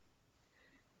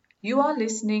You are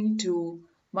listening to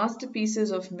Masterpieces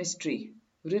of Mystery,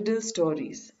 Riddle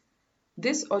Stories.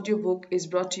 This audiobook is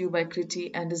brought to you by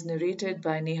Kriti and is narrated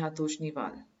by Neha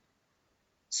Toshniwal.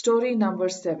 Story number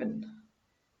 7: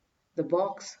 The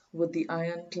Box with the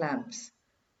Iron Clamps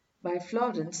by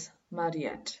Florence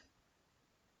Marryat.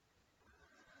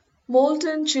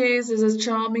 Moulton Chase is a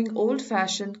charming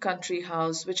old-fashioned country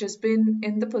house which has been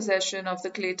in the possession of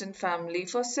the Clayton family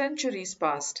for centuries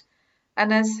past,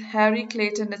 and as Harry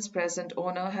Clayton, its present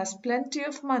owner, has plenty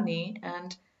of money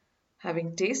and,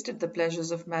 having tasted the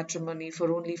pleasures of matrimony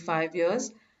for only 5 years,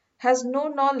 has no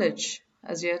knowledge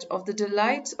as yet of the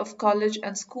delights of college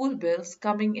and school bills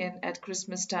coming in at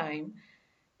Christmas time,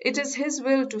 it is his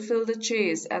will to fill the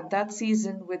chaise at that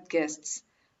season with guests,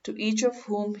 to each of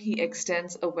whom he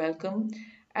extends a welcome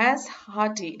as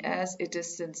hearty as it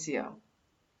is sincere.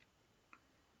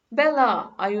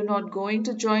 "Bella, are you not going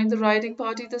to join the riding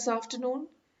party this afternoon?"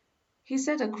 he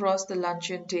said across the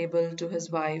luncheon table to his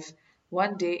wife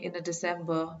one day in a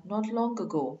December not long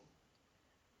ago.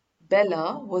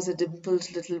 Bella was a dimpled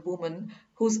little woman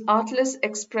whose artless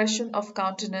expression of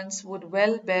countenance would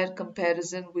well bear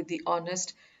comparison with the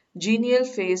honest, genial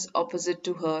face opposite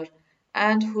to her,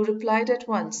 and who replied at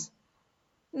once,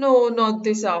 "No, not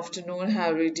this afternoon,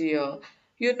 Harry dear.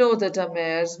 You know the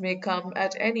Damers may come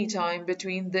at any time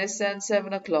between this and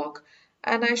 7 o'clock,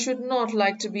 and I should not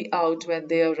like to be out when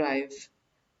they arrive."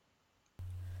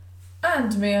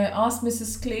 "And may I ask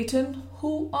Mrs. Clayton,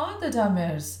 who are the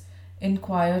Damers?"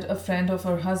 inquired a friend of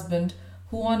her husband,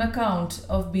 who, on account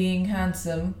of being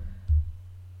handsome,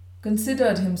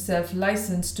 considered himself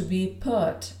licensed to be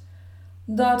pert.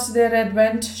 "That their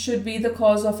advent should be the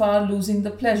cause of our losing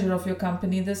the pleasure of your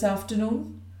company this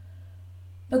afternoon?"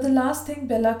 But the last thing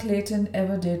Bella Clayton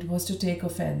ever did was to take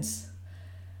offence.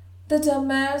 "The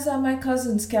Damers are my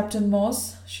cousins, Captain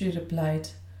Moss," she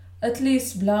replied. "At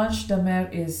least Blanche Damer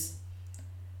is."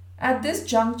 At this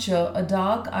juncture, a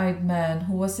dark-eyed man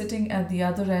who was sitting at the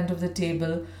other end of the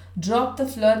table dropped the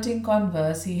flirting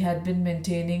converse he had been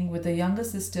maintaining with the younger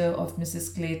sister of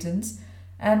Mrs. Clayton's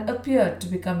and appeared to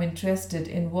become interested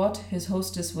in what his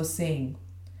hostess was saying.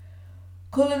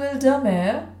 "Colonel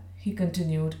Damer," he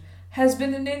continued, "has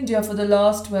been in India for the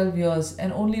last 12 years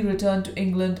and only returned to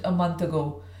England a month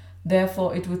ago.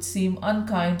 Therefore, it would seem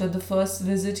unkind on the first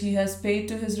visit he has paid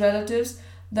to his relatives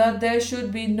that there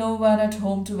should be no one at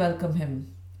home to welcome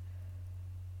him."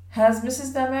 "Has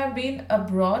Mrs. Damer been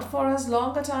abroad for as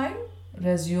long a time?"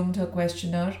 resumed her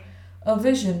questioner, a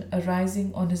vision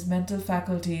arising on his mental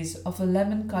faculties of a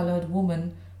lemon-coloured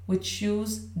woman with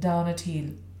shoes down at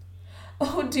heel.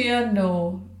 "Oh dear,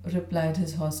 no," replied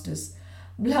his hostess.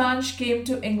 "Blanche came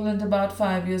to England about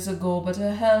 5 years ago, but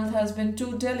her health has been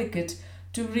too delicate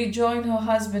to rejoin her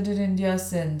husband in India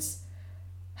since.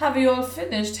 Have you all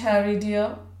finished, Harry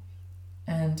dear?"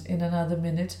 And in another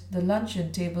minute the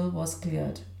luncheon table was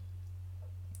cleared.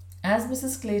 As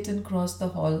Mrs. Clayton crossed the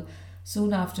hall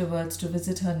soon afterwards to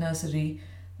visit her nursery,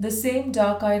 the same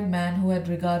dark-eyed man who had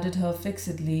regarded her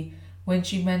fixedly when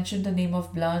she mentioned the name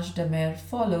of Blanche Damer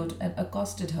followed and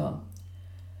accosted her.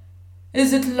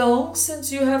 "Is it long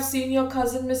since you have seen your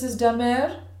cousin Mrs.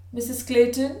 Damer, Mrs.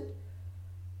 Clayton?"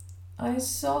 "I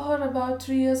saw her about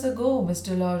 3 years ago,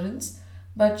 Mr. Lawrence,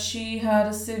 but she had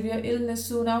a severe illness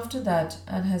soon after that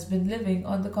and has been living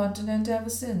on the continent ever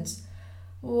since.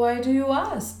 Why do you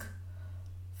ask?"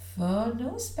 "For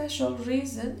no special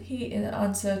reason," he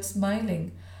answered,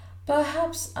 smiling.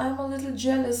 "Perhaps I am a little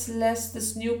jealous lest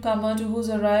this newcomer to whose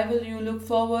arrival you look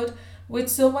forward with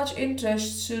so much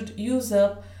interest should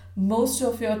usurp most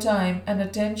of your time and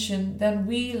attention than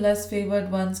we less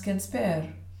favoured ones can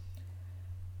spare."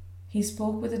 He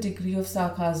spoke with a degree of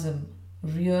sarcasm,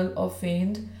 real or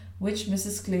feigned, which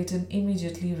Mrs. Clayton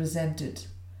immediately resented.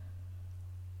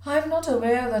 "I am not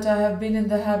aware that I have been in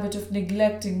the habit of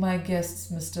neglecting my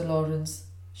guests, Mr. Lawrence,"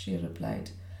 she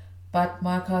replied. "But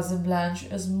my cousin Blanche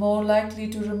is more likely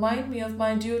to remind me of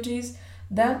my duties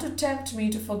than to tempt me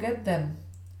to forget them."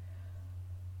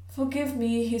 "Forgive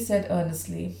me," he said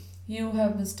earnestly. "You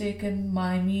have mistaken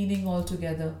my meaning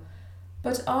altogether.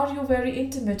 But are you very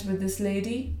intimate with this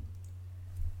lady?"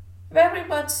 "Very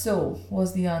much so,"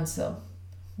 was the answer.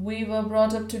 "We were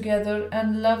brought up together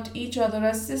and loved each other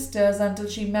as sisters until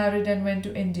she married and went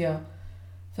to India.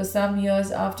 For some years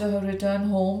after her return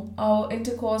home, our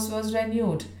intercourse was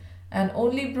renewed, and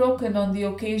only broken on the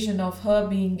occasion of her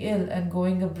being ill and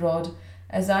going abroad,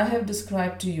 as I have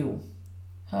described to you.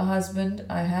 Her husband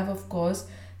I have, of course,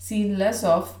 seen less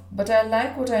of, but I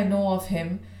like what I know of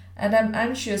him, and am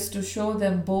anxious to show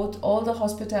them both all the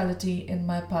hospitality in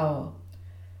my power.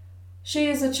 She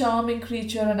is a charming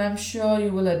creature, and I am sure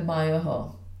you will admire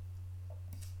her."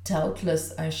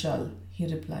 Doubtless I shall, he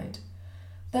replied.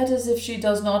 That is, if she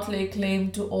does not lay claim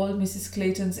to all Mrs.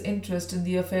 Clayton's interest in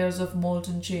the affairs of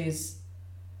Moulton Chase.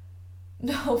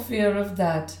 No fear of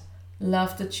that,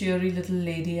 laughed the cheery little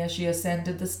lady as she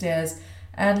ascended the stairs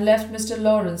and left Mr.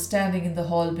 Lawrence standing in the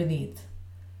hall beneath.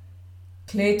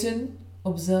 Clayton,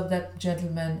 observed that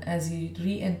gentleman as he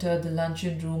re-entered the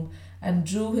luncheon room and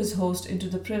drew his host into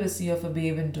the privacy of a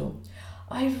bay window.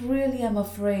 I really am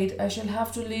afraid I shall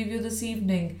have to leave you this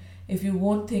evening, if you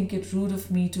won't think it rude of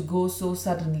me to go so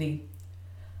suddenly.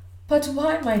 But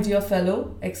why, my dear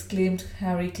fellow? Exclaimed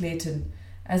Harry Clayton,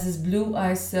 as his blue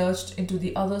eyes searched into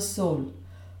the other's soul.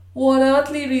 What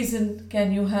earthly reason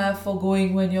can you have for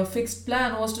going when your fixed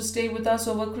plan was to stay with us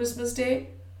over Christmas Day?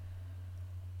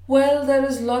 Well, there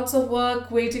is lots of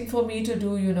work waiting for me to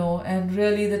do, you know, and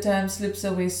really the time slips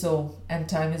away so, and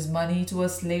time is money to a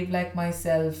slave like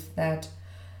myself, that...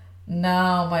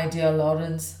 Now, my dear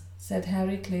Lawrence, said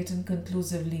Harry Clayton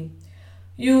conclusively,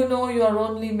 you know you are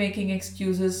only making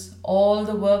excuses. All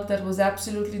the work that was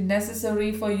absolutely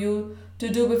necessary for you to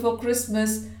do before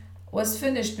Christmas was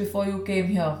finished before you came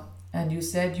here, and you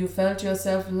said you felt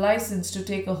yourself licensed to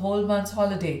take a whole month's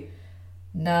holiday.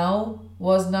 Now,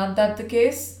 was not that the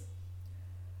case?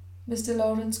 Mr.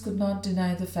 Lawrence could not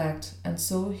deny the fact, and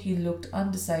so he looked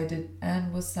undecided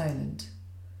and was silent.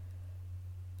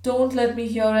 Don't let me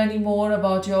hear any more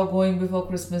about your going before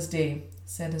Christmas Day,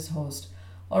 said his host,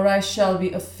 or I shall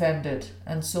be offended,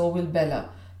 and so will Bella,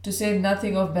 to say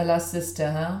nothing of Bella's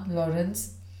sister,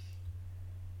 Lawrence?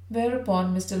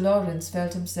 Whereupon Mr. Lawrence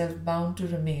felt himself bound to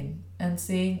remain, and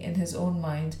saying in his own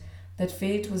mind that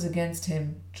fate was against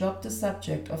him, dropped the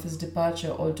subject of his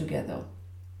departure altogether.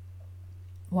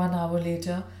 1 hour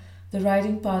later, the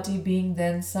riding party being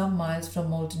then some miles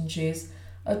from Moulton Chase,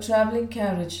 a travelling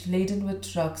carriage laden with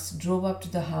trucks drove up to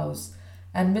the house,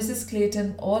 and Mrs.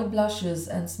 Clayton, all blushes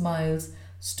and smiles,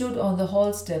 stood on the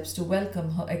hall steps to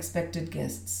welcome her expected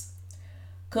guests.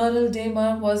 Colonel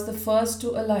Damer was the first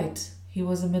to alight. He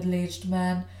was a middle-aged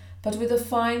man, but with a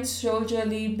fine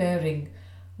soldierly bearing,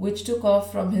 which took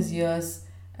off from his years,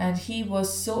 and he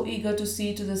was so eager to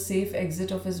see to the safe exit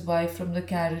of his wife from the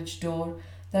carriage door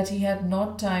that he had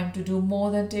not time to do more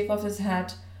than take off his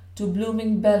hat to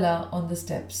blooming Bella on the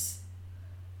steps.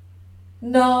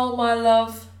 Now, my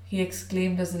love, he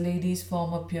exclaimed as the lady's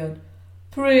form appeared,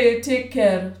 pray take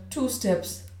care. 2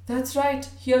 steps. That's right,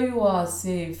 here you are,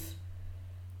 safe.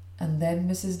 And then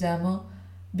Mrs. Damer,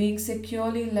 being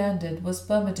securely landed, was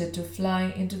permitted to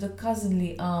fly into the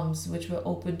cousinly arms which were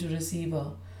open to receive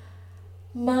her.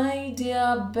 My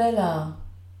dear Bella,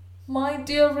 my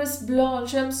dearest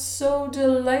Blanche, I am so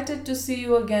delighted to see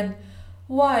you again.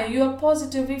 Why, you are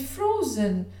positively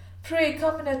frozen. Pray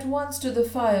come in at once to the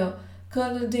fire.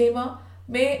 Colonel Damer,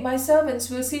 my servants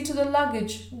will see to the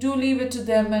luggage. Do leave it to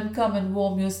them and come and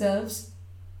warm yourselves.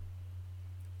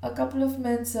 A couple of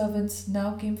men servants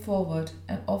now came forward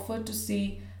and offered to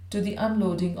see to the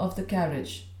unloading of the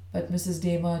carriage, but Mrs.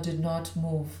 Damer did not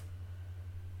move.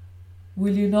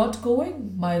 Will you not go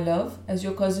in, my love, as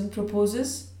your cousin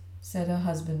proposes? Said her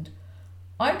husband.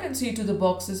 I can see to the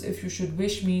boxes if you should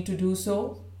wish me to do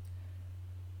so.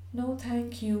 No,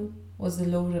 thank you, was the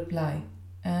low reply,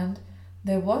 and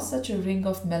there was such a ring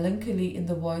of melancholy in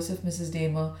the voice of Mrs.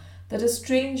 Damer that a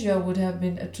stranger would have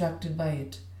been attracted by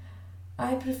it.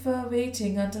 I prefer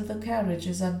waiting until the carriage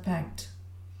is unpacked.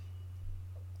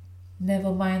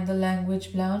 Never mind the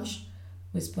language, Blanche,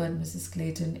 whispered Mrs.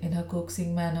 Clayton in her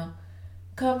coaxing manner.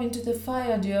 Come into the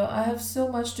fire, dear. I have so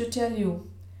much to tell you.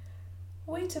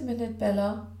 Wait a minute,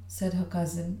 Bella, said her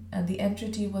cousin, and the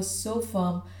entreaty was so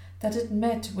firm that it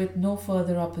met with no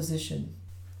further opposition.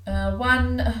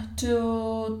 1,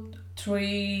 2,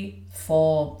 3,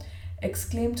 4,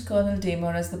 exclaimed Colonel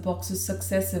Damer as the boxes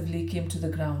successively came to the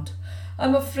ground.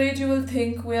 I'm afraid you will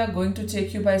think we are going to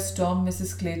take you by storm,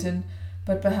 Mrs. Clayton,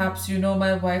 but perhaps you know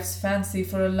my wife's fancy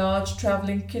for a large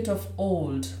travelling kit of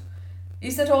old.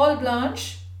 Is that all,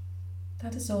 Blanche?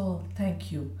 That is all,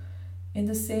 thank you, in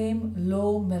the same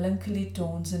low, melancholy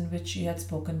tones in which she had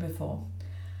spoken before.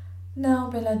 Now,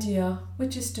 Bella dear,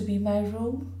 which is to be my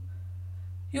room?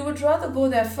 You would rather go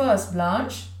there first,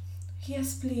 Blanche?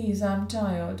 Yes, please, I am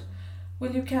tired.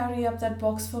 Will you carry up that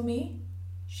box for me?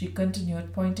 She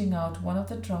continued, pointing out one of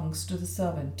the trunks to the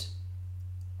servant.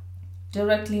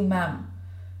 Directly, ma'am,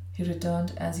 he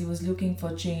returned as he was looking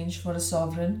for change for a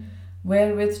sovereign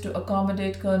wherewith to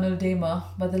accommodate Colonel Damer,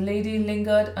 but the lady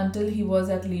lingered until he was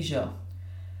at leisure.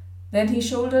 Then he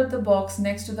shouldered the box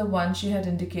next to the one she had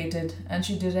indicated, and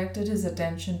she directed his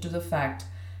attention to the fact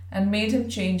and made him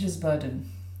change his burden.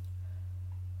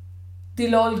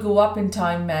 They'll all go up in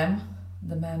time, ma'am,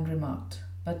 the man remarked,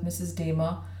 but Mrs.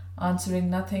 Damer, answering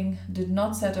nothing, did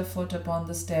not set a foot upon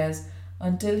the stairs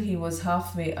until he was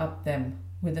halfway up them,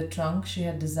 with the trunk she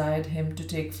had desired him to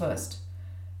take first.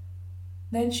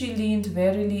 Then she leaned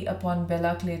wearily upon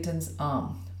Bella Clayton's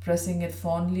arm, pressing it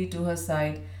fondly to her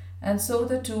side, and so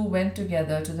the two went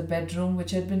together to the bedroom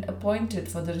which had been appointed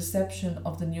for the reception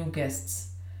of the new guests.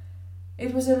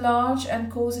 It was a large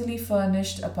and cosily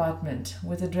furnished apartment,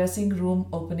 with a dressing room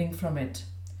opening from it.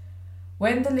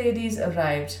 When the ladies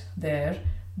arrived there,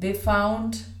 they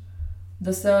found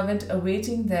the servant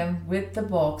awaiting them with the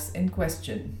box in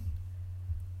question.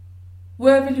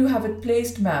 "Where will you have it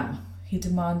placed, ma'am?" he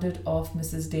demanded of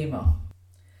Mrs. Damer.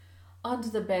 "Under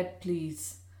the bed,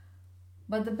 please."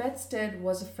 But the bedstead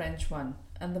was a French one,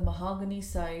 and the mahogany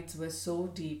sides were so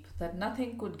deep that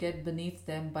nothing could get beneath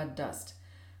them but dust,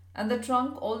 and the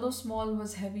trunk, although small,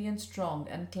 was heavy and strong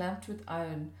and clamped with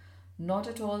iron, not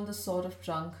at all the sort of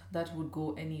trunk that would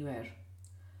go anywhere.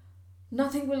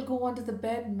 "Nothing will go under the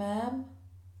bed, ma'am,"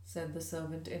 said the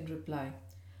servant in reply.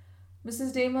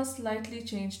 Mrs. Damer slightly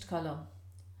changed colour.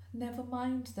 "Never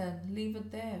mind then, leave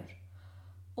it there.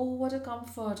 Oh, what a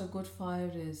comfort a good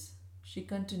fire is," she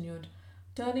continued,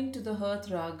 turning to the hearth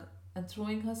rug and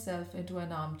throwing herself into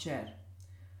an armchair.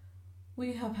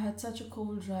 "We have had such a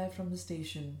cold drive from the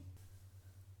station."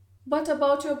 "But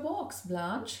about your box,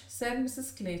 Blanche," said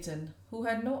Mrs. Clayton, who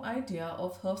had no idea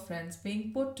of her friends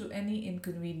being put to any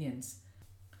inconvenience.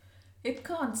 "It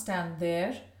can't stand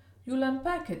there. You'll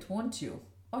unpack it, won't you?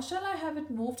 Or shall I have it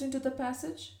moved into the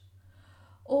passage?"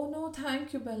 "Oh, no,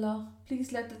 thank you, Bella.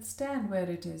 Please let it stand where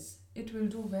it is. It will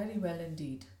do very well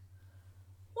indeed."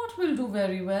 "What will do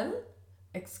very well?"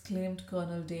 exclaimed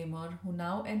Colonel Damer, who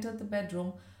now entered the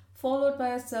bedroom, followed by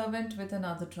a servant with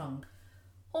another trunk.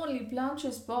 "Only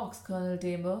Blanche's box, Colonel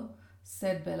Damer,"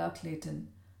 said Bella Clayton.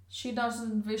 "She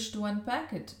doesn't wish to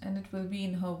unpack it, and it will be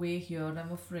in her way here,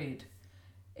 I'm afraid.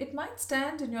 It might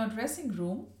stand in your dressing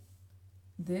room."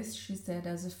 This she said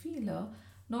as a feeler,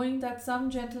 knowing that some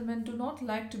gentlemen do not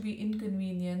like to be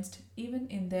inconvenienced even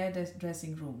in their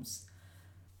dressing rooms.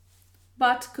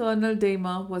 But Colonel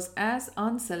Damer was as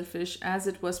unselfish as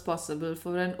it was possible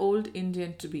for an old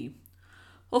Indian to be.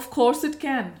 "Of course it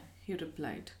can," he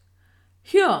replied.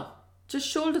 "Here, just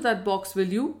shoulder that box, will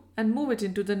you, and move it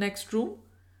into the next room."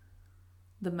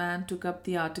 The man took up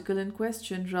the article in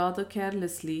question rather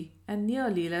carelessly and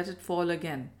nearly let it fall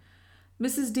again.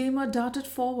 Mrs. Damer darted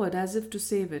forward as if to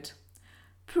save it.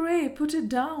 "Pray put it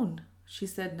down," she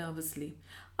said nervously.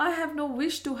 "I have no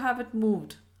wish to have it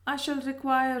moved. I shall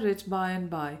require it by and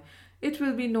by. It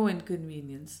will be no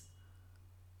inconvenience."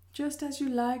 "Just as you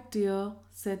like, dear,"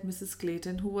 said Mrs.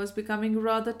 Clayton, who was becoming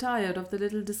rather tired of the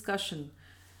little discussion.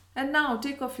 "And now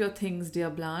take off your things, dear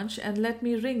Blanche, and let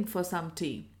me ring for some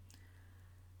tea."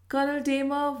 Colonel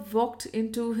Damer walked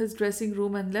into his dressing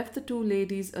room and left the two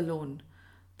ladies alone.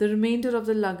 The remainder of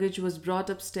the luggage was brought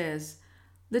upstairs.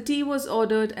 The tea was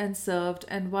ordered and served,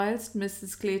 and whilst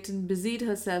Mrs. Clayton busied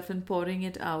herself in pouring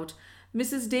it out,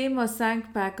 Mrs. Damer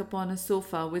sank back upon a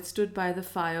sofa which stood by the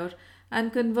fire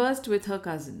and conversed with her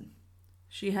cousin.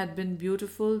 She had been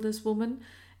beautiful, this woman,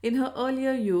 in her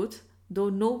earlier youth, though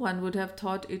no one would have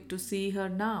thought it to see her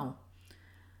now.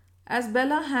 As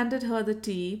Bella handed her the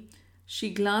tea,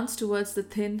 she glanced towards the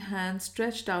thin hand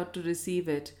stretched out to receive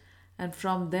it, and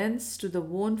from thence to the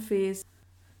worn face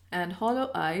and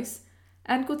hollow eyes,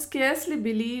 and could scarcely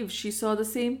believe she saw the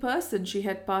same person she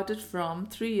had parted from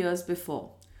 3 years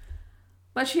before.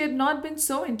 But she had not been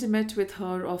so intimate with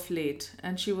her of late,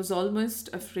 and she was almost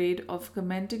afraid of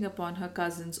commenting upon her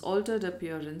cousin's altered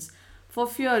appearance for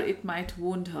fear it might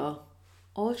wound her.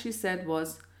 All she said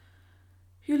was,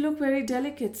 "You look very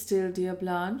delicate still, dear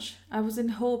Blanche. I was in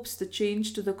hopes the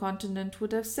change to the continent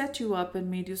would have set you up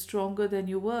and made you stronger than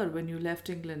you were when you left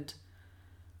England."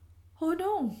 "Oh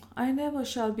no, I never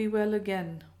shall be well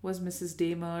again," was Mrs.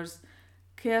 Damer's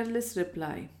careless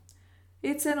reply.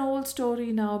 "It's an old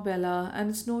story now, Bella, and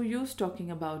it's no use talking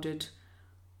about it.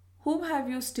 Whom have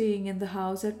you staying in the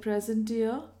house at present,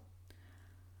 dear?"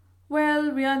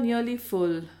 "Well, we are nearly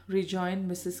full," rejoined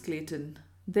Mrs. Clayton.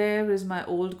 "There is my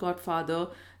old godfather,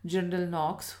 General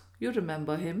Knox, you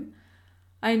remember him,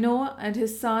 I know, and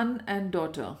his son and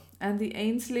daughter, and the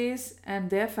Ainsleys and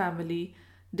their family,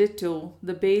 ditto,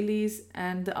 the Baileys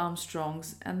and the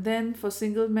Armstrongs, and then for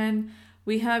single men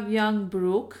we have young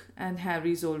Brooke and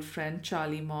Harry's old friend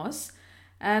Charlie Moss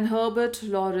and Herbert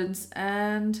Lawrence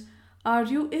and— Are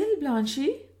you ill,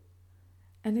 Blanchy?"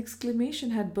 An exclamation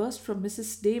had burst from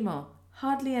Mrs. Damer,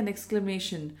 hardly an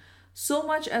exclamation, so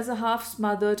much as a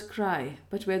half-smothered cry,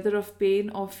 but whether of pain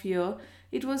or fear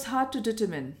it was hard to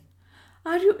determine.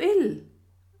 "Are you ill?"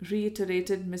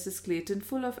 reiterated Mrs. Clayton,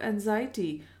 full of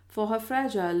anxiety, for her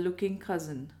fragile-looking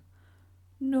cousin.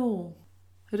 "No,"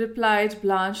 replied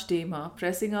Blanche Damer,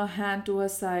 pressing her hand to her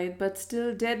side, but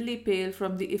still deadly pale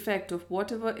from the effect of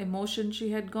whatever emotion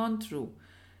she had gone through.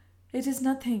 "It is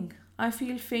nothing. I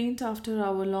feel faint after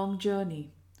our long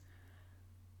journey."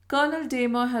 Colonel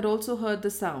Damer had also heard the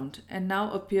sound, and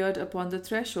now appeared upon the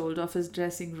threshold of his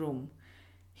dressing room.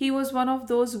 He was one of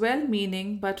those well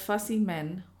meaning but fussy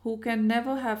men who can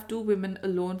never have two women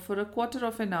alone for a quarter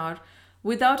of an hour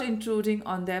without intruding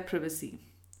on their privacy.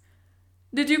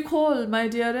 "Did you call, my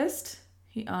dearest?"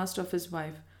 he asked of his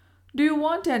wife. "Do you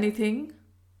want anything?"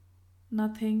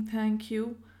 "Nothing, thank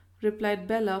you," replied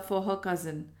Bella for her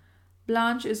cousin.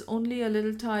 "Blanche is only a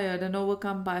little tired and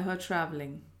overcome by her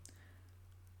travelling."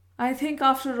 "I think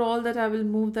after all that I will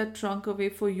move that trunk away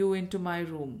for you into my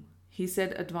room," he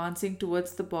said, advancing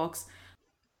towards the box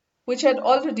which had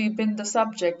already been the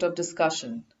subject of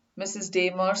discussion. Mrs.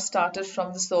 Damer started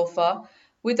from the sofa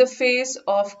with a face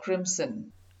of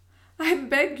crimson. "I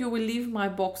beg you will leave my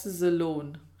boxes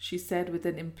alone," she said with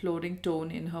an imploring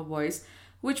tone in her voice,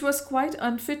 which was quite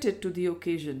unfitted to the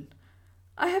occasion.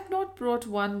 "I have not brought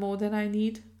one more than I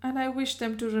need, and I wish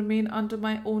them to remain under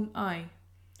my own eye."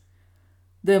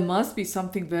 "There must be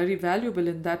something very valuable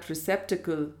in that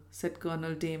receptacle," said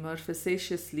Colonel Damer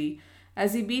facetiously,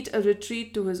 as he beat a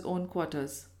retreat to his own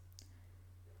quarters.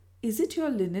 "Is it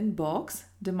your linen box?"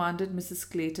 demanded Mrs.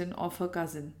 Clayton of her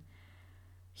cousin.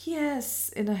 "Yes,"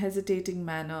 in a hesitating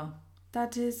manner.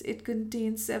 "That is, it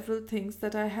contains several things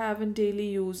that I have in daily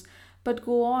use. But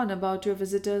go on about your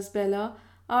visitors, Bella.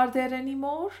 Are there any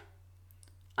more?"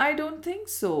 "I don't think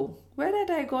so. Where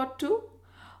had I got to?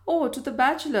 Oh, to the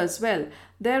bachelors. Well,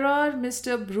 there are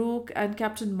Mr. Brooke and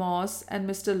Captain Moss and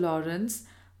Mr. Lawrence,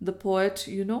 the poet,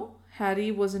 you know.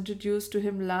 Harry was introduced to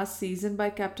him last season by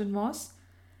Captain Moss.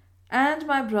 And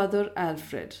my brother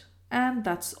Alfred. And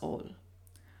that's all."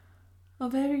 "A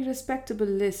very respectable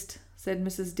list," said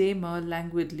Mrs. Damer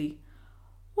languidly.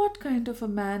 "What kind of a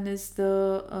man is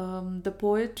the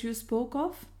poet you spoke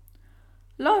of?"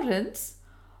 "Lawrence?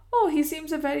 Oh, he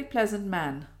seems a very pleasant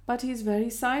man, but he is very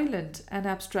silent and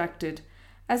abstracted,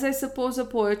 as I suppose a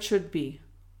poet should be.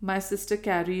 My sister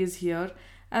Carrie is here,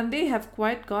 and they have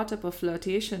quite got up a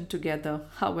flirtation together.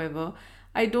 However,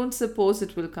 I don't suppose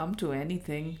it will come to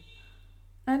anything."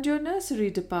 "And your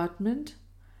nursery department?"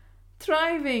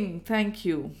 "Thriving, thank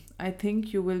you. I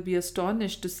think you will be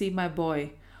astonished to see my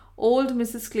boy. Old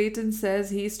Mrs. Clayton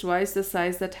says he is twice the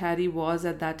size that Harry was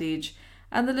at that age,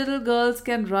 and the little girls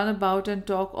can run about and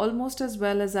talk almost as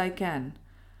well as I can.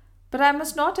 But I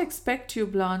must not expect you,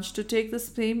 Blanche, to take the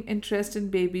same interest in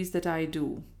babies that I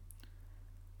do."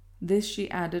 This she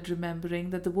added, remembering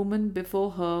that the woman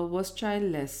before her was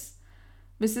childless.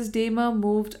 Mrs. Damer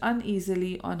moved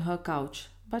uneasily on her couch,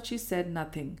 but she said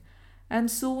nothing, and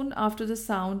soon after the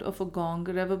sound of a gong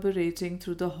reverberating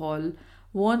through the hall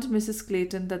warned Mrs.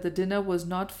 Clayton that the dinner was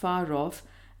not far off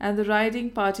and the riding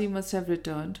party must have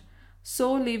returned.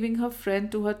 So, leaving her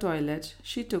friend to her toilet,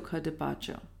 she took her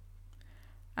departure.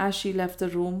 As she left the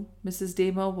room, Mrs.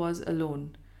 Damer was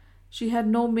alone. She had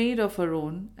no maid of her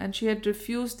own, and she had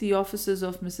refused the offices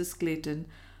of Mrs. Clayton,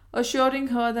 assuring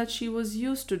her that she was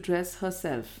used to dress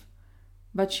herself.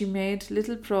 But she made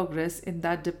little progress in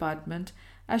that department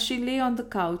as she lay on the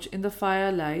couch in the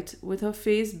firelight with her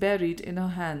face buried in her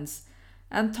hands,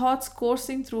 and thoughts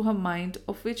coursing through her mind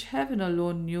of which heaven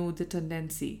alone knew the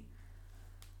tendency.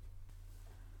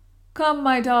 "Come,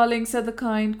 my darling," said the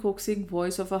kind, coaxing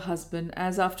voice of her husband,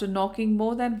 as after knocking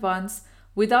more than once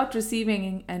without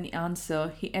receiving any answer,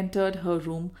 he entered her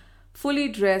room, fully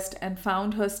dressed, and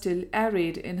found her still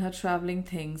arrayed in her travelling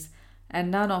things,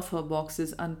 and none of her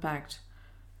boxes unpacked.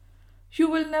 "You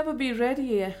will never be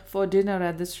ready for dinner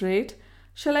at this rate.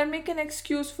 Shall I make an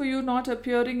excuse for you not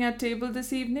appearing at table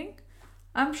this evening?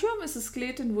 I'm sure Mrs.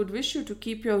 Clayton would wish you to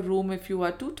keep your room if you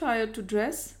are too tired to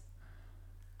dress."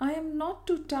 "I am not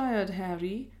too tired,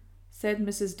 Harry," said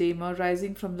Mrs. Damer,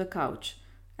 rising from the couch,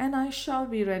 "and I shall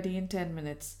be ready in 10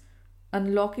 minutes.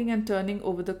 Unlocking and turning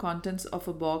over the contents of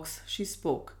a box, she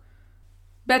spoke.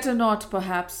 "Better not,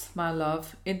 perhaps, my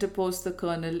love," interposed the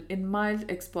colonel in mild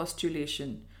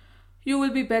expostulation. "You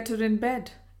will be better in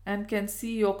bed, and can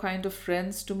see your kind of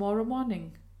friends tomorrow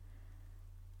morning."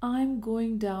 "I'm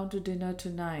going down to dinner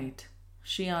tonight,"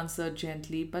 she answered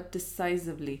gently but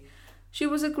decisively. She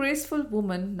was a graceful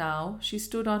woman now. She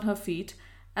stood on her feet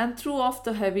and threw off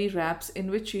the heavy wraps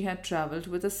in which she had travelled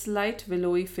with a slight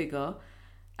willowy figure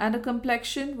and a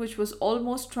complexion which was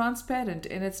almost transparent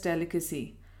in its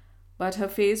delicacy. But her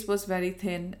face was very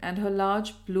thin, and her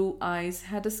large blue eyes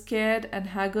had a scared and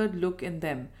haggard look in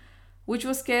them, which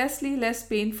was scarcely less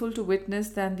painful to witness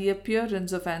than the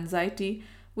appearance of anxiety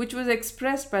which was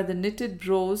expressed by the knitted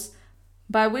brows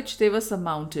by which they were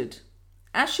surmounted.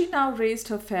 As she now raised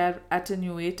her fair,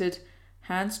 attenuated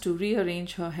hands to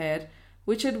rearrange her hair,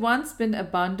 which had once been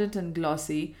abundant and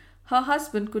glossy, her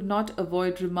husband could not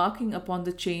avoid remarking upon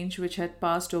the change which had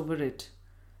passed over it.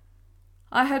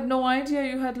 "I had no idea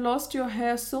you had lost your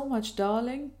hair so much,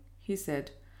 darling," he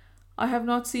said. "I have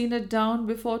not seen it down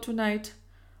before tonight.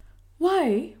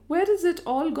 Why, where is it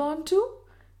all gone to?"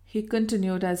 he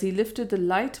continued as he lifted the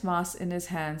light mass in his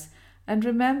hands and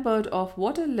remembered of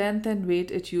what a length and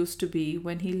weight it used to be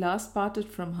when he last parted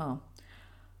from her.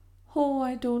 "Oh,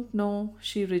 I don't know,"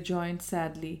 she rejoined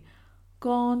sadly.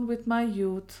 "Gone with my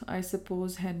youth, I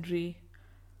suppose, Henry."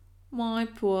 "My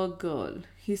poor girl,"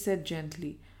 he said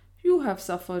gently, "you have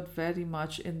suffered very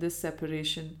much in this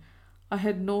separation. I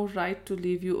had no right to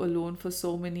leave you alone for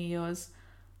so many years.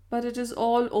 But it is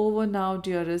all over now,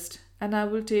 dearest, and I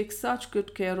will take such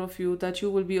good care of you that you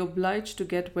will be obliged to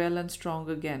get well and strong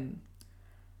again."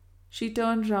 She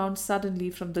turned round suddenly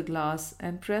from the glass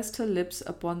and pressed her lips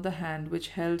upon the hand which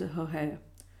held her hair.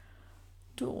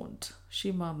 "Don't,"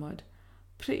 she murmured.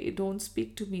 "Pray don't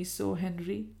speak to me so,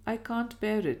 Henry. I can't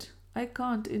bear it. I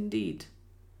can't indeed."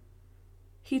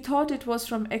 He thought it was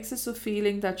from excess of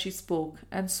feeling that she spoke,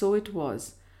 and so it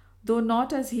was, though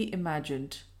not as he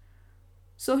imagined.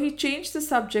 So he changed the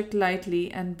subject lightly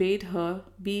and bade her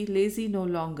be lazy no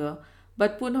longer,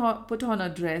 but put on a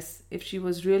dress if she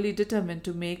was really determined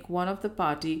to make one of the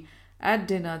party at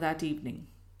dinner that evening.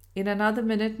 In another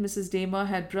minute Mrs. Damer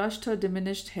had brushed her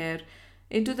diminished hair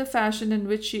into the fashion in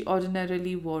which she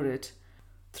ordinarily wore it,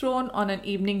 thrown on an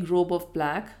evening robe of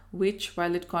black, which,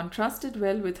 while it contrasted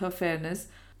well with her fairness,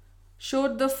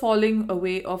 showed the falling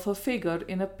away of her figure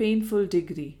in a painful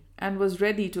degree, and was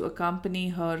ready to accompany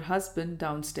her husband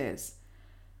downstairs.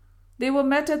 They were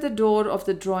met at the door of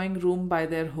the drawing-room by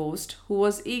their host, who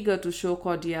was eager to show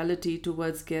cordiality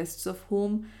towards guests of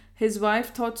whom his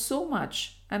wife thought so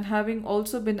much, and having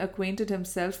also been acquainted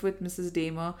himself with Mrs.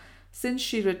 Damer since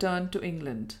she returned to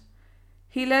England.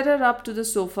 He led her up to the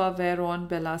sofa whereon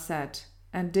Bella sat,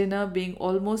 and dinner being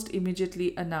almost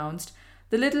immediately announced,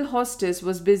 the little hostess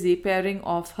was busy pairing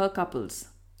off her couples.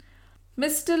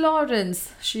 "Mr.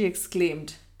 Lawrence!" she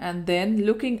exclaimed, and then,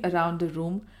 looking around the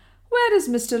room, "Where is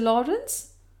Mr.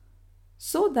 Lawrence?"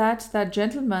 So that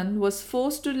gentleman was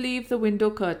forced to leave the window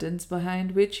curtains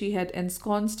behind which he had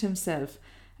ensconced himself,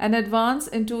 and advance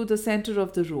into the centre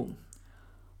of the room.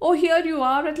 "Oh, here you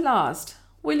are at last!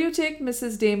 Will you take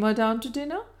Mrs. Damer down to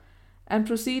dinner?" And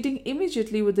proceeding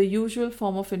immediately with the usual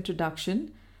form of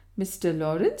introduction, "Mr.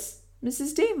 Lawrence,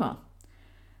 Mrs. Damer."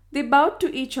 They bowed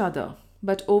to each other,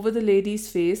 but over the lady's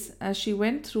face, as she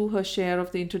went through her share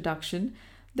of the introduction,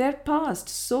 there passed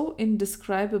so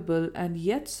indescribable and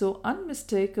yet so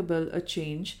unmistakable a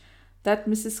change that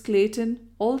Mrs. Clayton,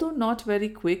 although not very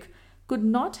quick, could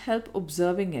not help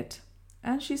observing it,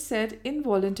 and she said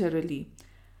involuntarily,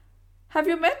 "Have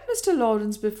you met Mr.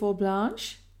 Lawrence before,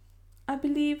 Blanche?" "I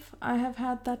believe I have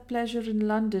had that pleasure in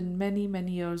London many,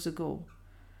 many years ago."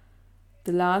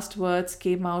 The last words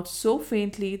came out so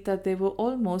faintly that they were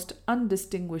almost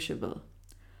undistinguishable.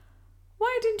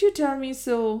 "Why didn't you tell me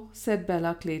so?" said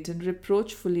Bella Clayton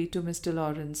reproachfully to Mr.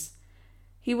 Lawrence.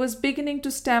 He was beginning to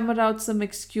stammer out some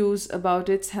excuse about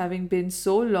its having been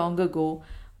so long ago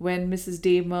when Mrs.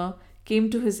 Damer came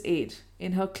to his aid,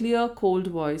 in her clear, cold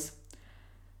voice.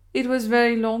 "It was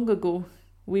very long ago.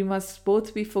 We must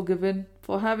both be forgiven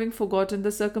for having forgotten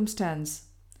the circumstance."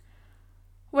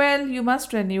 "Well, you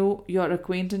must renew your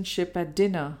acquaintanceship at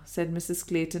dinner," said Mrs.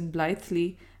 Clayton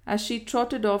blithely, as she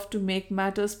trotted off to make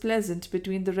matters pleasant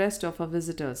between the rest of her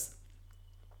visitors.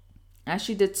 As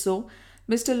she did so,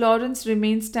 Mr. Lawrence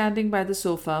remained standing by the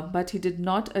sofa, but he did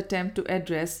not attempt to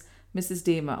address Mrs.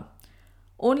 Damer.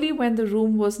 Only when the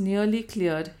room was nearly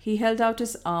cleared, he held out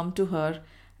his arm to her,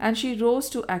 and she rose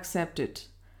to accept it.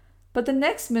 But the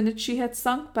next minute she had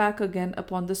sunk back again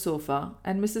upon the sofa,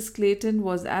 and Mrs. Clayton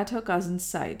was at her cousin's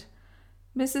side.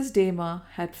 Mrs. Damer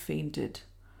had fainted.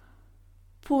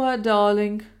 "Poor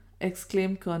darling!"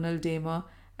 exclaimed Colonel Damer,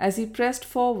 as he pressed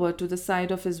forward to the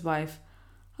side of his wife.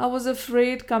 "I was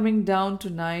afraid coming down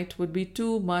tonight would be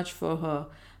too much for her,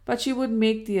 but she would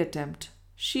make the attempt.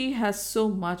 She has so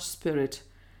much spirit.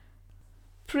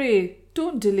 Pray,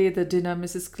 don't delay the dinner,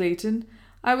 Mrs. Clayton.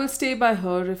 I will stay by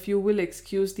her if you will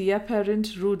excuse the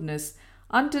apparent rudeness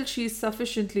until she is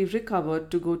sufficiently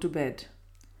recovered to go to bed."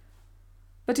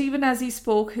 But even as he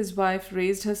spoke, his wife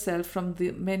raised herself from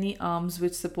the many arms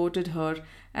which supported her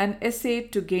and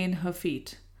essayed to gain her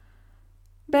feet.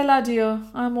 "Bella, dear,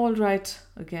 I am all right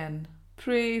again.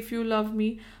 Pray, if you love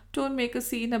me, don't make a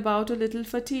scene about a little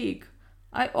fatigue.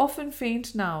 I often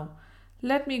faint now.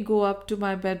 Let me go up to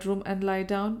my bedroom and lie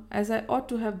down, as I ought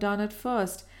to have done at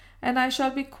first, and I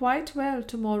shall be quite well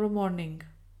tomorrow morning.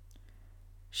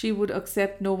 She would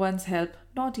accept no one's help,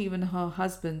 not even her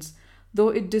husband's, though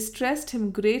it distressed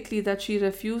him greatly that she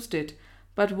refused it,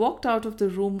 but walked out of the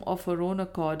room of her own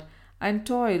accord, and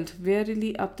toiled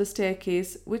wearily up the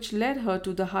staircase which led her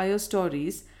to the higher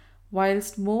stories,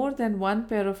 whilst more than one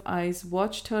pair of eyes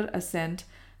watched her ascent,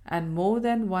 and more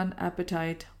than one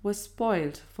appetite was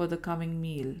spoiled for the coming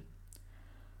meal.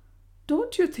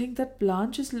 "Don't you think that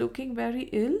Blanche is looking very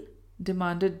ill?"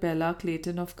 demanded Bella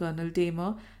Clayton of Colonel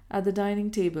Damer at the dining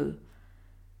table.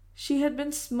 She had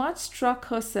been much struck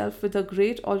herself with a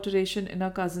great alteration in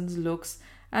her cousin's looks,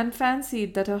 and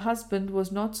fancied that her husband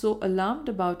was not so alarmed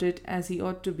about it as he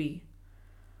ought to be.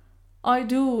 "I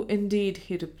do, indeed,"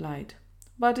 he replied,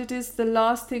 "but it is the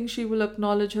last thing she will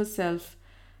acknowledge herself.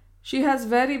 She has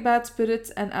very bad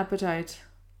spirits and appetite,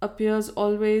 appears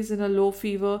always in a low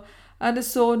fever, and is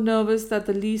so nervous that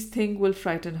the least thing will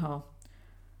frighten her.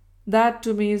 That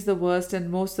to me is the worst and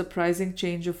most surprising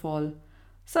change of all.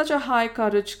 Such a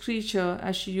high-couraged creature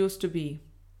as she used to be."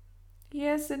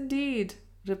 "Yes, indeed,"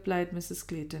 replied Mrs.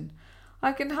 Clayton.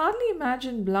 "I can hardly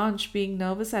imagine Blanche being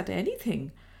nervous at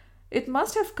anything. It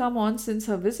must have come on since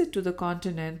her visit to the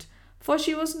continent, for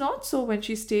she was not so when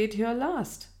she stayed here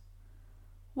last."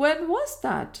 "When was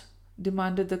that?"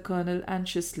 demanded the colonel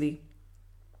anxiously.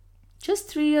 "Just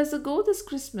 3 years ago this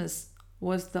Christmas,"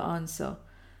 was the answer.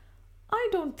 "I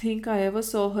don't think I ever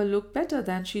saw her look better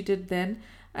than she did then,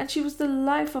 and she was the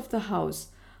life of the house.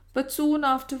 But soon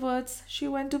afterwards she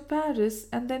went to Paris,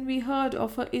 and then we heard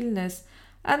of her illness,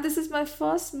 and this is my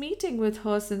first meeting with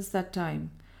her since that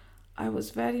time. I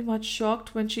was very much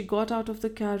shocked when she got out of the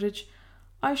carriage.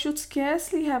 I should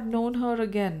scarcely have known her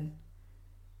again."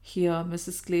 Here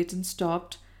Mrs. Clayton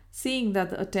stopped, seeing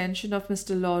that the attention of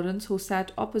Mr. Lawrence, who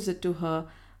sat opposite to her,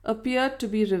 appeared to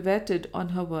be riveted on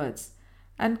her words,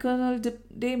 and Colonel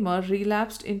Damer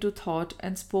relapsed into thought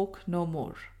and spoke no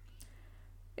more.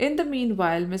 In the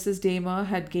meanwhile, Mrs. Damer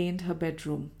had gained her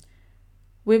bedroom.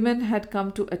 Women had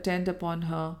come to attend upon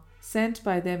her, sent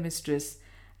by their mistress,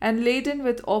 and laden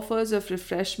with offers of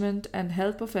refreshment and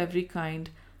help of every kind,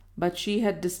 but she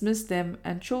had dismissed them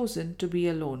and chosen to be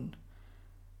alone.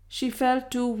 She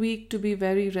felt too weak to be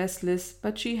very restless,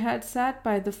 but she had sat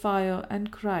by the fire and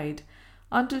cried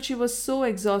until she was so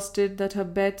exhausted that her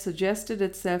bed suggested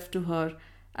itself to her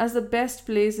as the best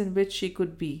place in which she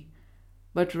could be.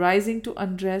 But rising to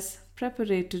undress,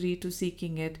 preparatory to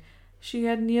seeking it, she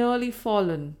had nearly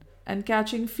fallen, and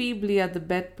catching feebly at the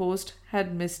bedpost,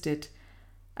 had missed it,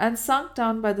 and sunk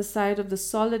down by the side of the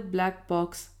solid black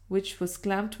box, which was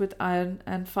clamped with iron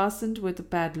and fastened with a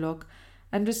padlock,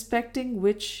 and respecting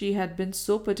which she had been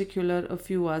so particular a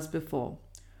few hours before.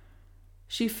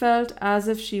 She felt as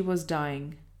if she was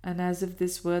dying, and as if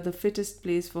this were the fittest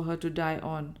place for her to die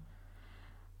on.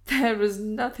 "There is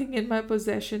nothing in my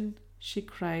possession," she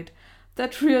cried,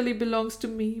 "that really belongs to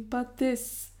me, but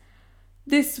this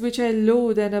which I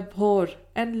loathe and abhor,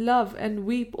 and love and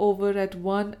weep over at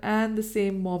one and the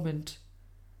same moment."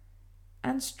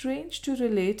 And strange to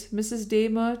relate, Mrs.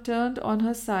 Damer turned on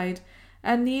her side,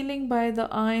 and kneeling by the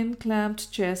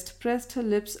iron-clamped chest, pressed her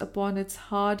lips upon its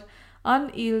hard,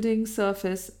 unyielding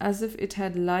surface as if it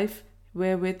had life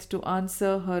wherewith to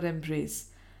answer her embrace.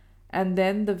 And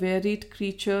then the wearied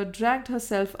creature dragged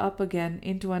herself up again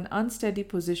into an unsteady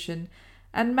position,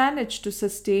 and managed to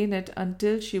sustain it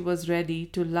until she was ready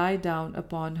to lie down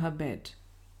upon her bed.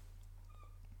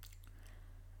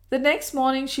 The next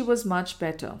morning she was much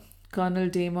better. Colonel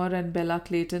Damer and Bella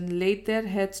Clayton laid their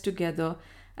heads together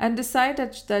and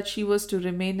decided that she was to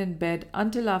remain in bed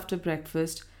until after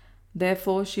breakfast.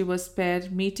 Therefore she was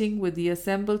spared meeting with the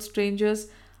assembled strangers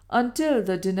until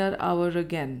the dinner hour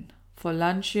again, for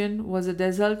luncheon was a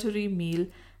desultory meal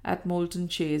at Moulton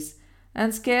Chase,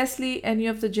 and scarcely any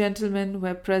of the gentlemen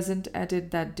were present at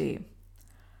it that day.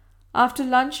 After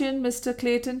luncheon, Mr.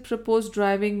 Clayton proposed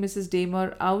driving Mrs.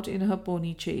 Damer out in her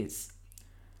pony chaise.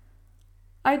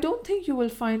 "I don't think you will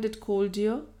find it cold,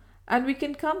 dear, and we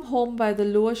can come home by the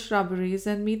lower shrubberies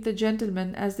and meet the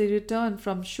gentlemen as they return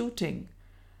from shooting,"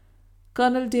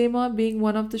 Colonel Damer being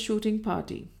one of the shooting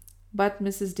party. But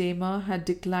Mrs. Damer had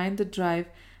declined the drive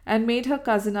and made her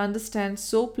cousin understand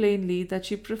so plainly that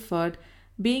she preferred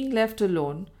being left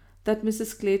alone, that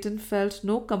Mrs. Clayton felt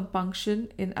no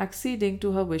compunction in acceding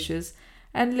to her wishes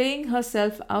and laying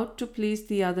herself out to please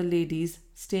the other ladies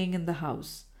staying in the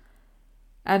house.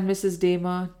 And Mrs.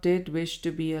 Damer did wish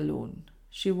to be alone.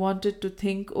 She wanted to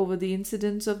think over the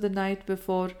incidents of the night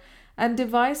before and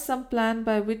devise some plan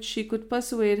by which she could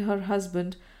persuade her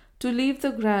husband to leave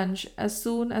the Grange as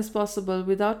soon as possible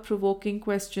without provoking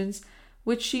questions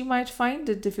which she might find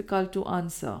it difficult to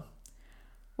answer.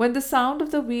 When the sound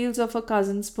of the wheels of her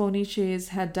cousin's pony chaise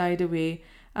had died away,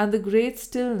 and the great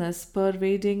stillness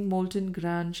pervading Moulton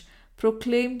Grange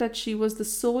proclaimed that she was the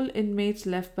sole inmate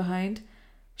left behind,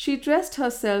 she dressed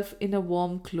herself in a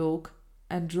warm cloak,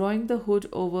 and drawing the hood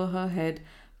over her head,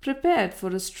 prepared for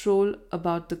a stroll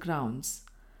about the grounds.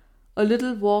 A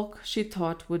little walk, she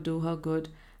thought, would do her good,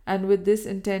 and with this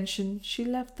intention she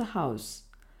left the house.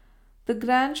 The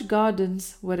Grange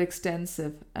gardens were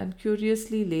extensive and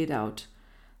curiously laid out.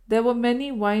 There were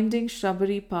many winding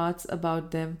shrubbery paths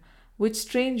about them, which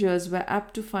strangers were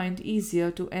apt to find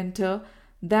easier to enter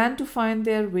than to find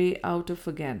their way out of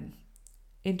again.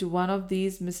 Into one of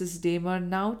these Mrs. Damer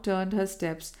now turned her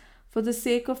steps for the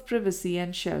sake of privacy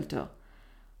and shelter.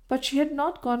 But she had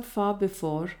not gone far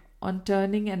before, on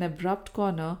turning an abrupt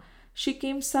corner, she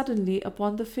came suddenly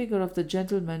upon the figure of the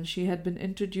gentleman she had been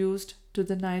introduced to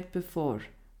the night before,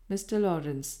 Mr.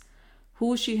 Lawrence,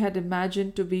 who she had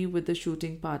imagined to be with the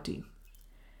shooting party.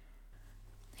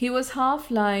 He was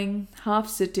half lying, half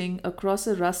sitting across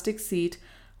a rustic seat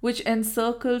which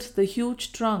encircled the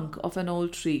huge trunk of an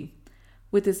old tree,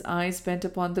 with his eyes bent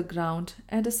upon the ground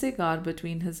and a cigar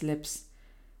between his lips.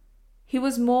 He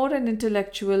was more an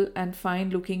intellectual and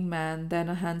fine-looking man than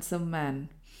a handsome man,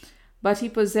 but he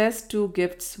possessed two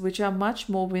gifts which are much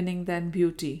more winning than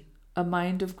beauty, a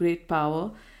mind of great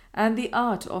power and the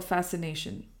art of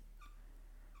fascination.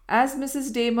 As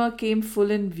Mrs. Damer came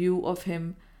full in view of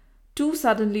him, too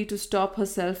suddenly to stop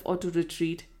herself or to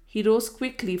retreat, he rose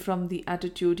quickly from the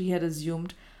attitude he had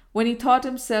assumed when he thought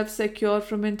himself secure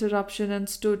from interruption and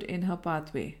stood in her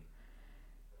pathway.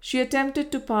 She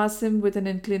attempted to pass him with an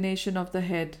inclination of the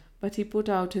head, but he put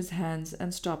out his hands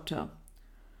and stopped her.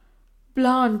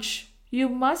 "Blanche, you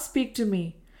must speak to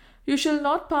me. You shall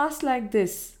not pass like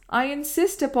this. I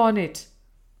insist upon it."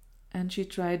 And she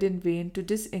tried in vain to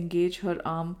disengage her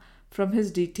arm from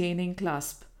his detaining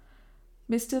clasp.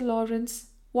 "Mr. Lawrence,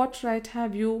 what right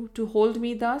have you to hold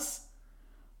me thus?"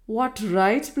 "What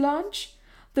right, Blanche?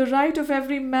 The right of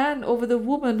every man over the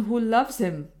woman who loves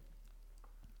him."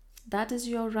 "That is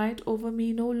your right over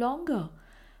me no longer.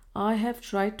 I have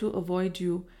tried to avoid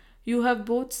you. You have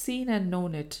both seen and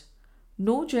known it.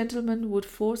 No gentleman would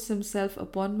force himself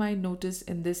upon my notice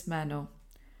in this manner."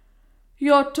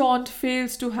 "Your taunt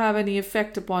fails to have any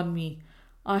effect upon me.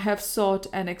 I have sought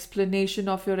an explanation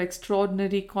of your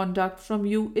extraordinary conduct from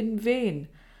you in vain.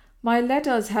 My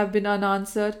letters have been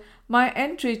unanswered, my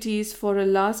entreaties for a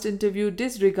last interview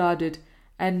disregarded,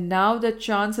 and now that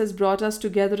chance has brought us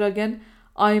together again,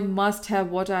 I must have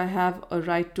what I have a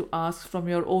right to ask from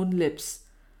your own lips.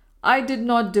 I did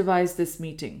not devise this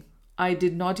meeting. I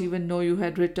did not even know you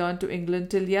had returned to England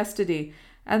till yesterday,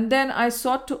 and then I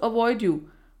sought to avoid you.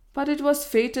 But it was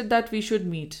fated that we should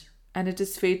meet, and it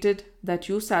is fated that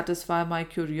you satisfy my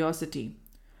curiosity."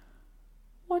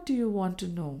 "What do you want to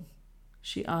know?"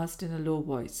 she asked in a low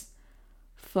voice.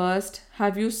 "First,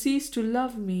 have you ceased to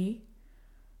love me?"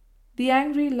 The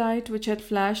angry light which had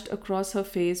flashed across her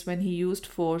face when he used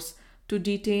force to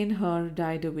detain her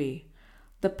died away.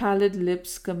 The pallid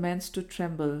lips commenced to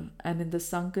tremble, and in the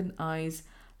sunken eyes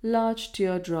large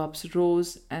teardrops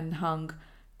rose and hung,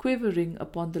 quivering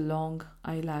upon the long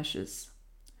eyelashes.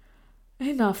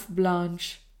 "Enough,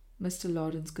 Blanche," Mr.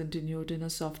 Lawrence continued in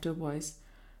a softer voice.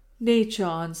 "Nature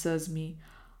answers me.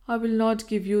 I will not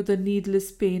give you the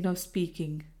needless pain of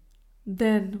speaking.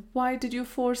 Then why did you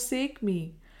forsake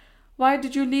me? Why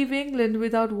did you leave England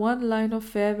without one line of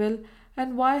farewell,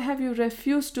 and why have you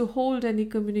refused to hold any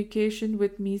communication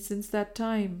with me since that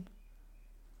time?"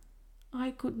 "I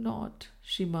could not,"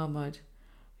 she murmured.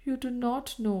 "You do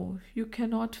not know, you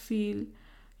cannot feel.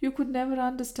 You could never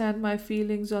understand my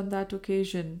feelings on that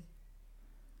occasion."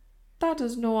 "That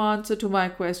is no answer to my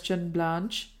question,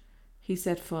 Blanche," he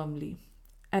said firmly,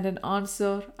 "and an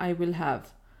answer I will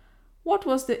have. What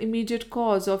was the immediate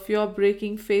cause of your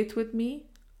breaking faith with me?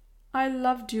 I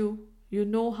loved you, you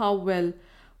know how well.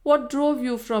 What drove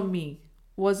you from me?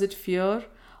 Was it fear,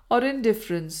 or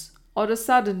indifference, or a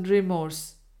sudden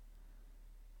remorse?"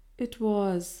 "It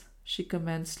was," she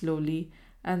commenced slowly,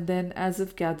 and then, as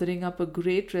if gathering up a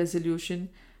great resolution,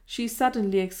 she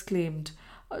suddenly exclaimed,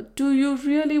 "Do you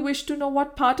really wish to know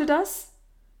what parted us?"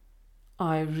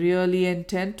 "I really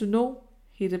intend to know,"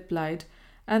 he replied,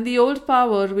 and the old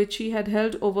power which he had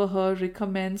held over her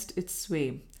recommenced its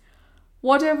sway.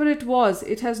 "Whatever it was,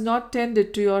 it has not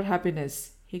tended to your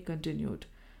happiness," he continued.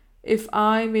 "If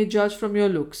I may judge from your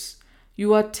looks,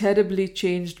 you are terribly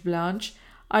changed, Blanche.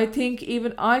 I think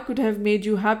even I could have made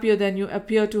you happier than you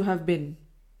appear to have been."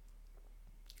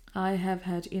 I have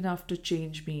had enough to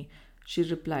change me, she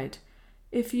replied.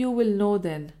 If you will know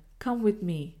then, come with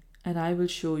me, and I will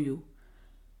show you.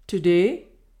 Today?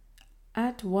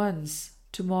 At once.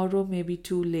 Tomorrow may be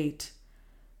too late.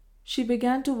 She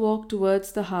began to walk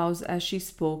towards the house as she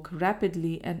spoke,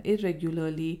 rapidly and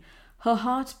irregularly, her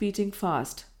heart beating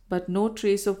fast, but no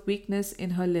trace of weakness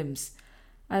in her limbs,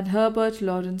 and Herbert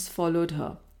Lawrence followed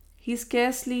her. He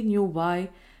scarcely knew why,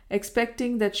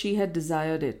 expecting that she had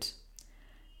desired it.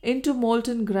 Into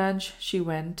Moulton Grange she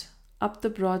went, up the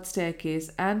broad staircase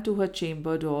and to her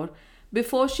chamber door,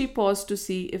 before she paused to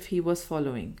see if he was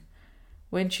following.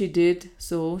 When she did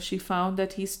so, she found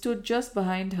that he stood just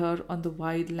behind her on the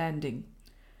wide landing.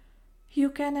 You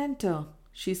can enter,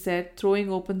 she said,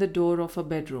 throwing open the door of her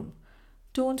bedroom.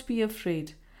 Don't be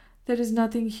afraid. There is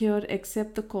nothing here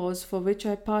except the cause for which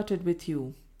I parted with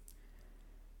you.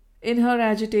 In her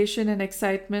agitation and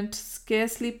excitement,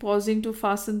 scarcely pausing to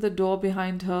fasten the door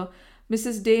behind her,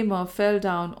 Mrs. Damer fell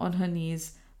down on her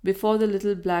knees before the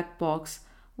little black box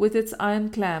with its iron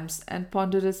clamps and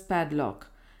ponderous padlock,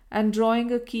 and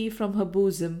drawing a key from her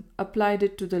bosom, applied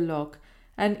it to the lock,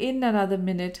 and in another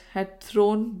minute had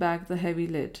thrown back the heavy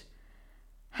lid.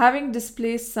 Having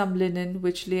displaced some linen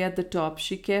which lay at the top,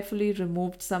 she carefully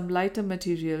removed some lighter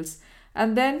materials,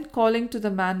 and then, calling to the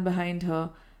man behind her,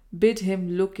 bid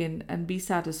him look in and be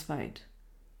satisfied.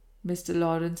 Mr.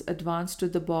 Lawrence advanced to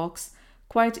the box,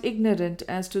 quite ignorant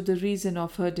as to the reason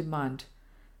of her demand.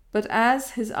 But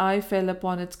as his eye fell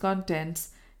upon its contents,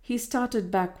 he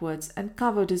started backwards and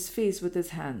covered his face with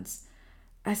his hands.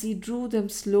 As he drew them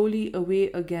slowly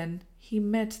away again, he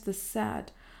met the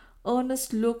sad,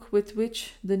 earnest look with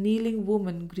which the kneeling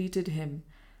woman greeted him,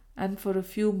 and for a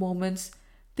few moments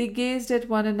they gazed at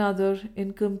one another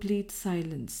in complete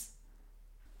silence.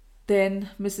 Then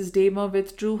Mrs. Damer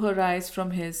withdrew her eyes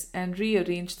from his and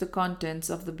rearranged the contents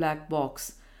of the black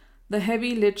box. The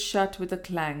heavy lid shut with a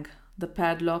clang, the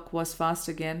padlock was fast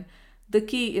again, the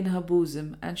key in her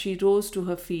bosom, and she rose to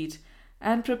her feet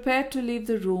and prepared to leave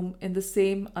the room in the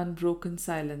same unbroken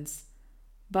silence.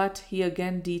 But he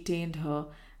again detained her,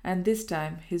 and this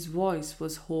time his voice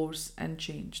was hoarse and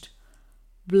changed.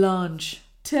 Blanche,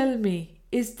 tell me,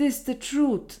 is this the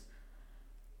truth?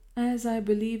 As I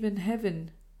believe in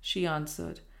heaven, she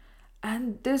answered.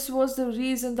 And this was the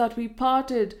reason that we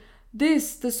parted,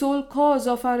 this the sole cause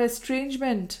of our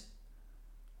estrangement.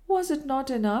 Was it not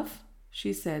enough?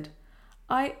 She said.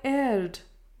 I erred,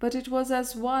 but it was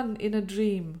as one in a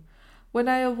dream. When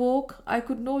I awoke, I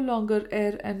could no longer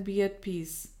err and be at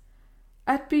peace.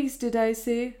 At peace, did I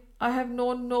say? I have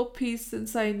known no peace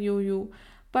since I knew you,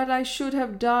 but I should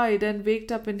have died and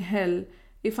waked up in hell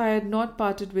if I had not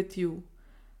parted with you.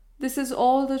 This is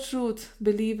all the truth,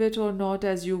 believe it or not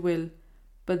as you will.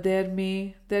 But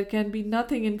there can be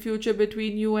nothing in future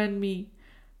between you and me.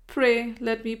 Pray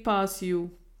let me pass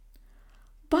you.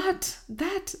 But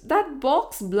that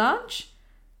box, Blanche,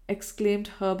 exclaimed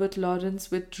Herbert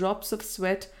Lawrence with drops of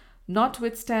sweat,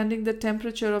 notwithstanding the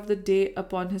temperature of the day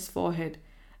upon his forehead.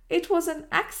 It was an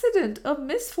accident, a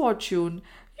misfortune.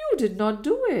 You did not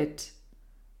do it.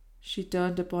 She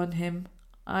turned upon him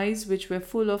eyes which were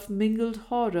full of mingled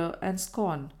horror and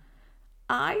scorn.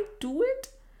 I do it?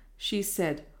 She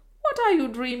said. What are you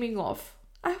dreaming of?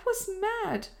 I was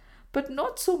mad, but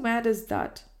not so mad as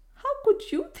that. How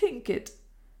could you think it?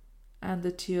 And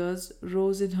the tears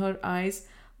rose in her eyes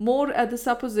more at the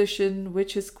supposition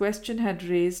which his question had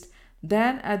raised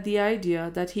than at the idea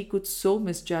that he could so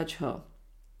misjudge her.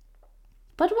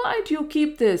 But why do you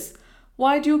keep this?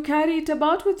 Why do you carry it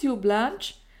about with you,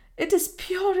 Blanche? It is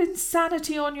pure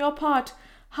insanity on your part.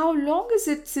 How long is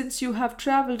it since you have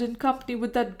travelled in company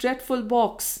with that dreadful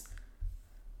box?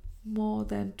 More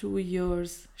than 2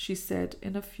 years, she said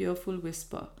in a fearful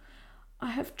whisper. I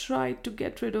have tried to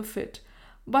get rid of it,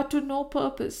 but to no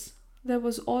purpose. There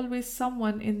was always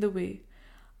someone in the way.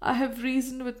 I have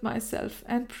reasoned with myself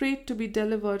and prayed to be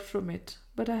delivered from it,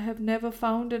 but I have never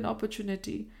found an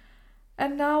opportunity.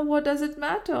 And now what does it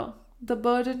matter? The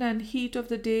burden and heat of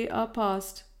the day are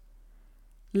past.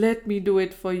 Let me do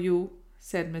it for you,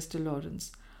 said Mr.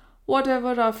 Lawrence.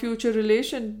 Whatever our future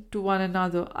relation to one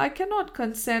another, I cannot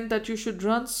consent that you should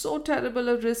run so terrible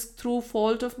a risk through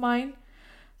fault of mine.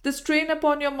 The strain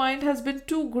upon your mind has been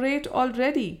too great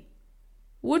already.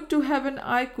 Would to heaven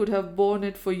I could have borne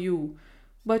it for you,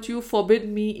 but you forbid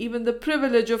me even the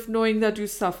privilege of knowing that you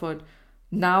suffered.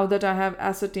 Now that I have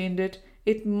ascertained it,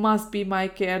 it must be my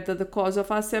care that the cause of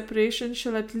our separation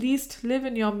shall at least live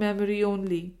in your memory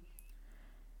only.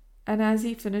 And as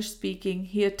he finished speaking,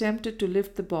 he attempted to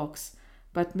lift the box,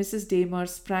 but Mrs. Damer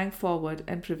sprang forward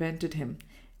and prevented him.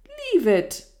 Leave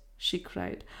it, she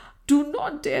cried. Do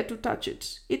not dare to touch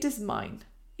it. It is mine.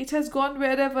 It has gone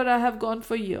wherever I have gone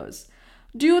for years.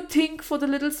 Do you think for the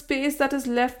little space that is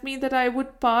left me that I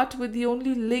would part with the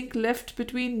only link left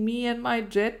between me and my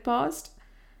dread past?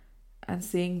 And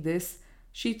saying this,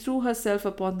 she threw herself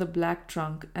upon the black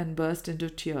trunk and burst into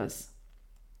tears.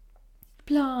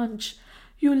 Blanche,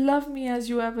 you love me as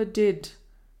you ever did,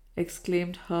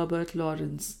 exclaimed Herbert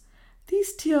Lawrence.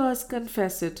 These tears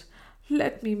confess it.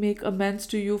 Let me make amends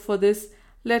to you for this.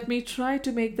 Let me try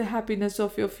to make the happiness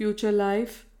of your future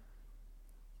life.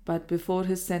 But before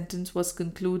his sentence was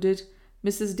concluded,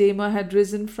 Mrs. Damer had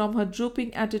risen from her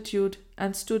drooping attitude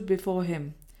and stood before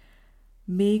him.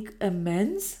 Make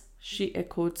amends? She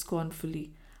echoed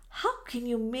scornfully. How can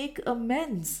you make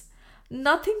amends?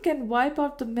 Nothing can wipe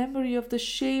out the memory of the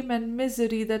shame and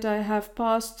misery that I have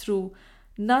passed through.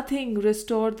 Nothing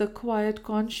restore the quiet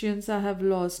conscience I have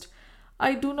lost.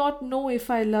 I do not know if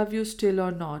I love you still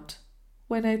or not.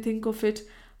 When I think of it,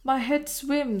 my head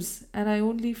swims and I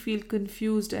only feel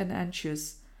confused and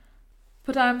anxious.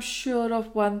 But I am sure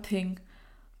of one thing,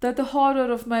 that the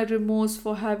horror of my remorse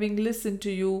for having listened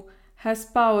to you has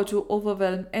power to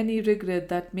overwhelm any regret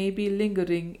that may be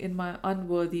lingering in my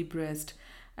unworthy breast,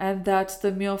 and that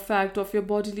the mere fact of your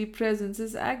bodily presence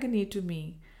is agony to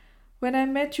me. When I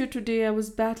met you today, I was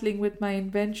battling with my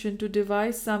invention to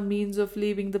devise some means of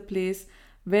leaving the place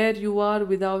where you are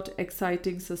without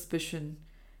exciting suspicion.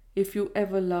 If you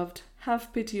ever loved,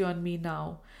 have pity on me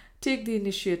now. Take the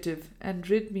initiative and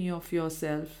rid me of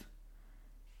yourself.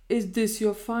 Is this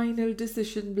your final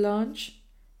decision, Blanche?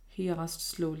 He asked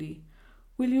slowly.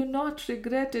 Will you not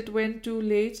regret it when too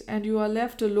late and you are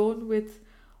left alone with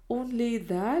only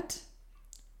that?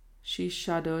 She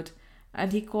shuddered,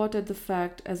 and he caught at the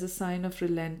fact as a sign of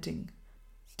relenting.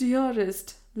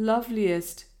 Dearest,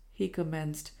 loveliest, he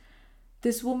commenced.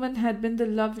 This woman had been the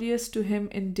loveliest to him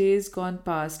in days gone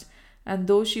past, and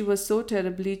though she was so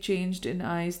terribly changed in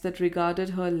eyes that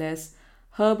regarded her less,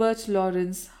 Herbert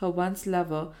Lawrence, her once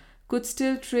lover, could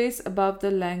still trace above the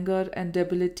languor and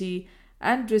debility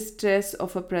and distress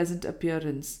of her present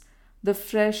appearance the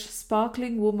fresh,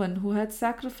 sparkling woman who had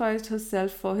sacrificed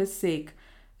herself for his sake,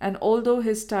 and although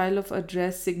his style of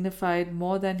address signified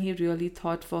more than he really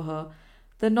thought for her,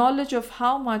 the knowledge of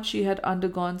how much she had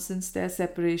undergone since their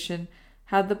separation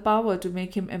had the power to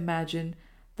make him imagine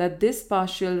that this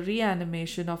partial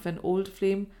reanimation of an old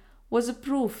flame was a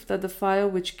proof that the fire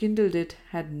which kindled it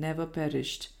had never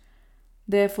perished.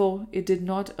 Therefore, it did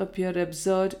not appear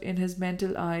absurd in his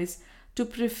mental eyes to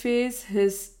preface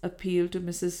his appeal to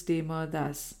Mrs. Damer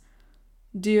thus,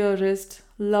 Dearest,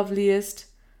 loveliest,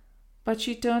 but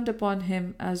she turned upon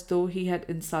him as though he had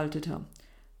insulted her.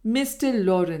 Mr.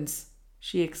 Lawrence,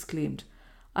 she exclaimed,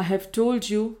 I have told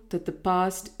you that the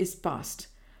past is past.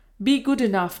 Be good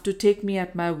enough to take me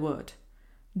at my word.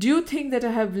 Do you think that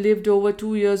I have lived over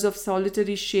 2 years of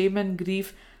solitary shame and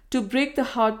grief to break the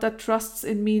heart that trusts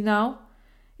in me now?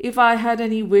 If I had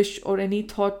any wish or any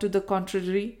thought to the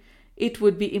contrary, it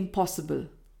would be impossible.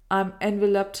 I am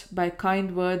enveloped by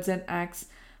kind words and acts,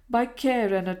 by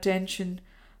care and attention,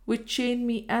 which chain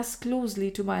me as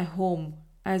closely to my home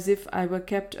as if I were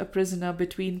kept a prisoner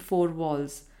between 4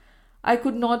 walls. I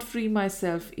could not free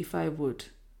myself if I would.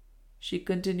 She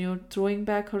continued, throwing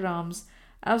back her arms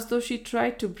as though she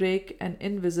tried to break an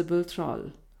invisible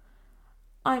thrall.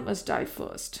 I must die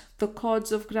first. The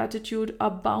cords of gratitude are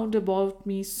bound about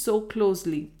me so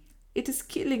closely. It is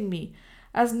killing me,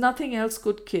 as nothing else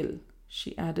could kill,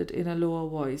 she added in a lower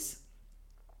voice.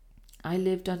 I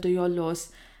lived under your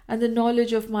loss and the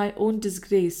knowledge of my own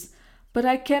disgrace, but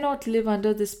I cannot live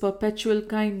under this perpetual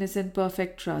kindness and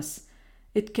perfect trust.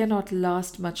 It cannot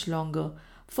last much longer.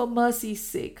 For mercy's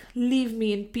sake, leave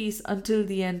me in peace until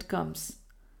the end comes.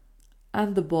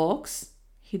 And the box?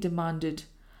 He demanded.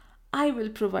 I will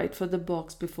provide for the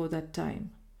box before that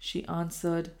time, she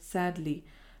answered sadly.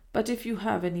 But if you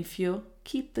have any fear,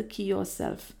 keep the key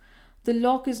yourself. The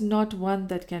lock is not one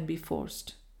that can be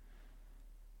forced.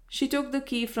 She took the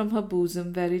key from her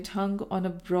bosom, where it hung on a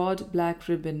broad black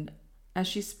ribbon, as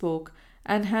she spoke,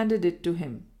 and handed it to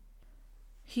him.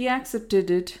 He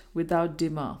accepted it without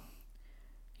demur.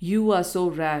 You are so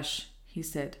rash, he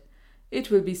said. It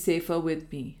will be safer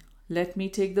with me. Let me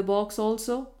take the box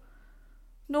also?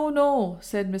 No, no,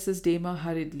 said Mrs. Damer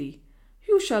hurriedly.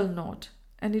 You shall not,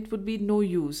 and it would be no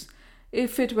use.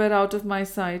 If it were out of my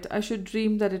sight, I should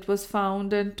dream that it was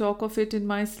found and talk of it in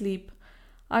my sleep.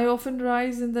 I often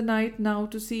rise in the night now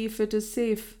to see if it is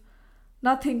safe.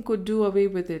 Nothing could do away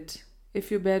with it.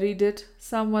 If you buried it,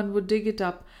 someone would dig it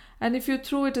up, and if you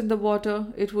threw it in the water,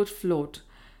 it would float.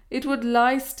 It would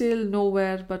lie still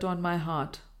nowhere but on my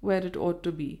heart, where it ought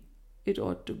to be. It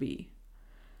ought to be.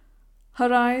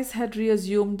 Her eyes had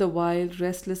reassumed the wild,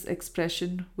 restless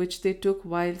expression which they took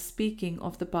while speaking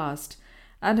of the past,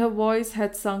 and her voice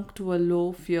had sunk to a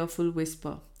low, fearful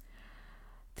whisper.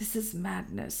 "This is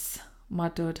madness,"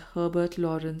 muttered Herbert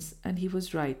Lawrence, and he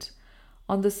was right.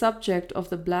 On the subject of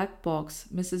the black box,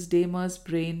 Mrs. Damer's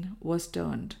brain was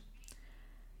turned.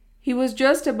 He was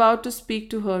just about to speak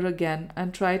to her again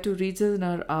and try to reason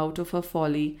her out of her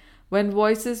folly when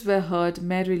voices were heard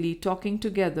merrily talking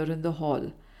together in the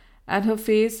hall, and her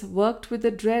face worked with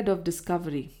the dread of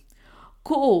discovery.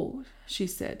 "Go," she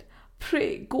said.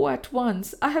 "Pray go at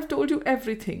once. I have told you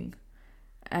everything."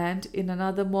 And in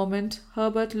another moment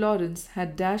Herbert Lawrence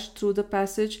had dashed through the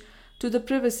passage to the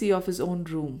privacy of his own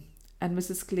room, and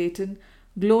Mrs. Clayton,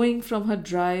 glowing from her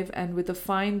drive and with a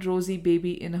fine rosy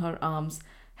baby in her arms,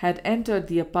 had entered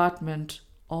the apartment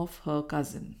of her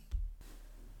cousin.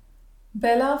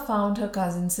 Bella found her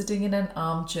cousin sitting in an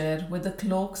armchair with the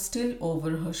cloak still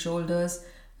over her shoulders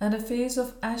and a face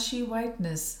of ashy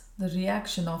whiteness, the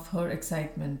reaction of her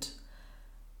excitement.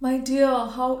 "My dear,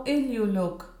 how ill you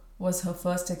look!" was her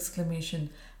first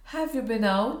exclamation. "Have you been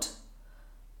out?"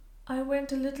 "I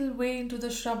went a little way into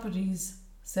the shrubberies,"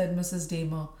 said Mrs.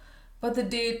 Damer, "but the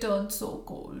day turned so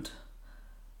cold."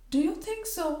 "Do you think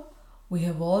so? We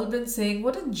have all been saying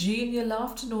what a genial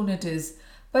afternoon it is,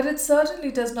 but it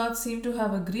certainly does not seem to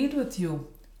have agreed with you.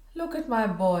 Look at my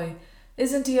boy.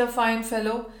 Isn't he a fine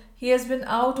fellow? He has been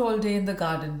out all day in the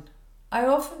garden. I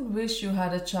often wish you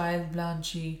had a child,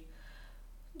 Blanche."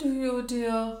 "Do you,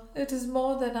 dear? It is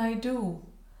more than I do."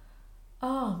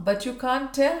 "Ah, but you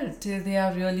can't tell till they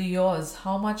are really yours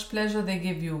how much pleasure they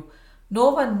give you.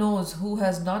 No one knows who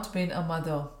has not been a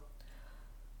mother."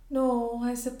 "No,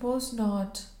 I suppose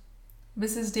not."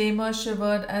 Mrs. Damer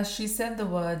shivered as she said the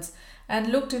words and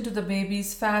looked into the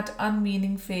baby's fat,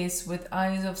 unmeaning face with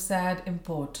eyes of sad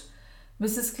import.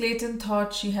 Mrs. Clayton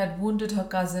thought she had wounded her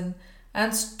cousin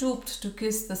and stooped to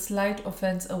kiss the slight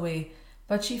offence away,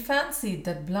 but she fancied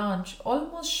that Blanche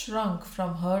almost shrunk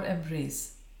from her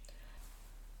embrace.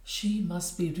 "She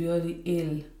must be really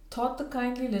ill," thought the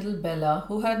kindly little Bella,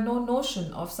 who had no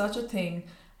notion of such a thing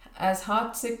as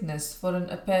heart sickness for an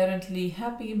apparently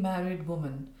happy married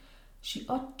woman. "She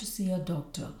ought to see a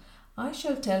doctor. I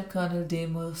shall tell Colonel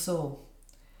Damer so."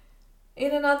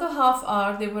 In another half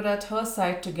hour they were at her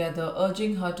side together,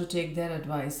 urging her to take their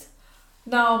advice.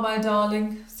 "Now, my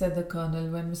darling," said the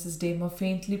Colonel when Mrs. Damer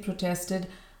faintly protested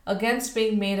against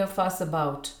being made a fuss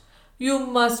about, "you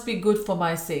must be good for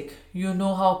my sake. You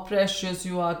know how precious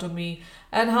you are to me,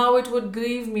 and how it would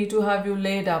grieve me to have you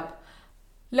laid up.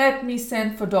 Let me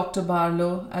send for Dr.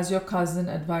 Barlow, as your cousin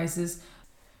advises.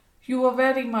 You were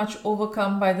very much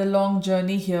overcome by the long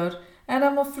journey here, and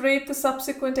I'm afraid the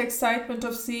subsequent excitement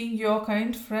of seeing your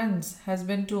kind friends has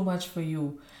been too much for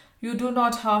you. You do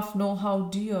not half know how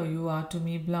dear you are to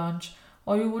me, Blanche,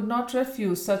 or you would not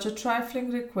refuse such a trifling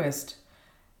request.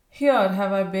 Here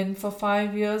have I been for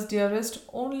 5 years, dearest,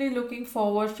 only looking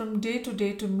forward from day to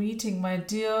day to meeting my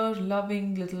dear,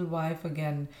 loving little wife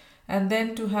again, and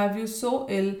then to have you so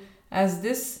ill as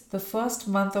this, the first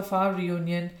month of our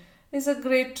reunion, is a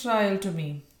great trial to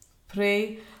me.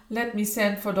 Pray, let me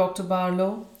send for Dr.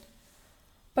 Barlow."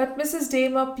 But Mrs.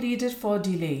 Damer pleaded for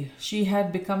delay. She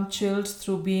had become chilled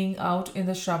through being out in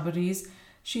the shrubberies.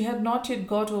 She had not yet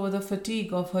got over the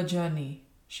fatigue of her journey.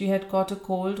 She had caught a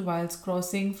cold whilst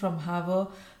crossing from Havre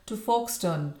to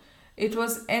Folkestone. It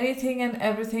was anything and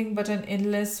everything but an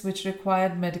illness which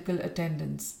required medical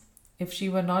attendance. If she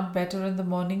were not better in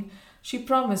the morning, she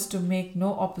promised to make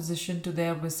no opposition to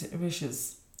their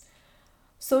wishes.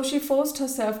 So she forced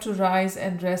herself to rise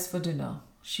and dress for dinner.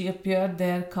 She appeared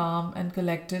there calm and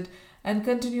collected, and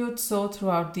continued so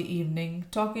throughout the evening,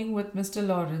 talking with Mr.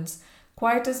 Lawrence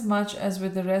quite as much as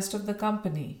with the rest of the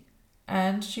company.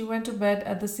 And she went to bed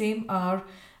at the same hour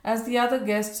as the other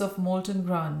guests of Moulton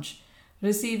Grange,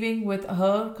 receiving with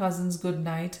her cousin's good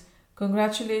night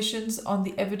congratulations on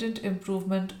the evident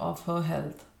improvement of her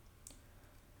health.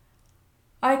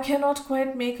 "I cannot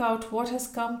quite make out what has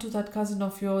come to that cousin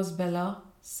of yours, Bella,"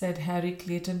 said Harry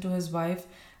Clayton to his wife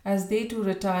as they too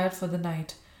retired for the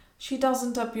night. "She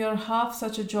doesn't appear half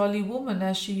such a jolly woman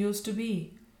as she used to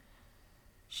be."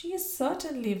 "She is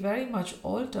certainly very much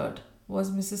altered,"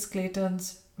 was Mrs.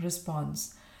 Clayton's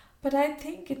response, "but I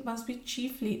think it must be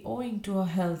chiefly owing to her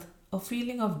health. A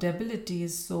feeling of debility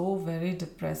is so very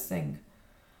depressing."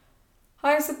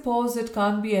 "I suppose it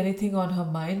can't be anything on her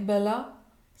mind, Bella?"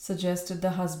 suggested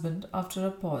the husband after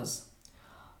a pause.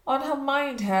 "On her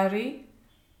mind, Harry?"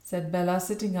 said Bella,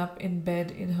 sitting up in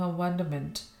bed in her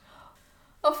wonderment.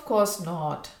 "Of course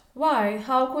not. Why,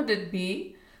 how could it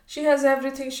be? She has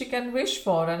everything she can wish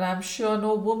for, and I'm sure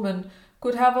no woman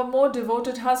could have a more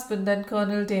devoted husband than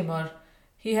Colonel Damer.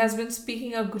 He has been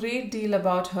speaking a great deal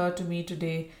about her to me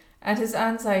today, and his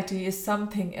anxiety is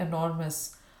something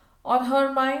enormous. On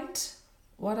her mind?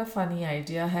 What a funny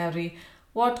idea, Harry.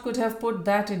 What could have put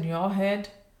that in your head?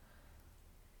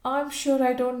 I'm sure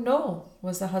I don't know,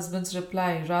 was the husband's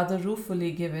reply, rather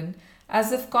ruefully given,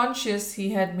 as if conscious he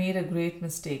had made a great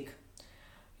mistake.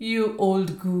 You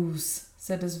old goose,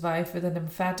 said his wife with an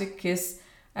emphatic kiss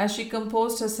as she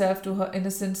composed herself to her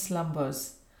innocent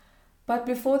slumbers. But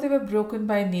before they were broken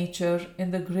by nature,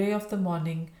 in the grey of the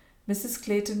morning, Mrs.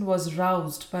 Clayton was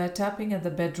roused by a tapping at the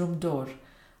bedroom door,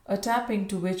 a tapping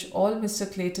to which all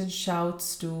Mr. Clayton's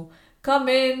shouts to "Come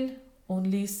in"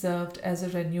 only served as a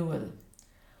renewal.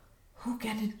 Who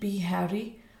can it be,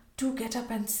 Harry? Do get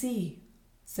up and see,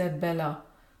 said Bella.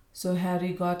 So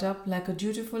Harry got up like a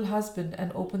dutiful husband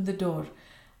and opened the door,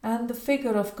 and the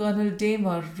figure of Colonel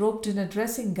Damer, robed in a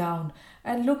dressing gown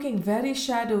and looking very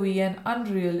shadowy and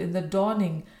unreal in the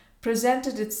dawning,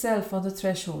 presented itself on the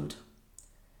threshold.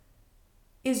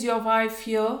 Is your wife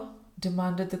here?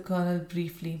 Demanded the colonel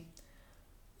briefly.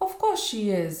 Of course she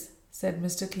is, said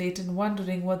Mr. Clayton,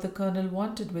 wondering what the colonel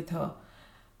wanted with her.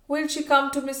 Will she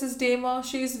come to Mrs. Damer?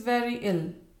 She is very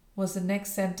ill, was the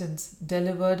next sentence,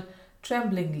 delivered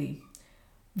tremblingly.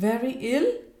 Very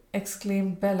ill?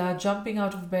 Exclaimed Bella, jumping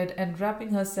out of bed and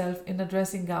wrapping herself in a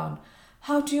dressing gown.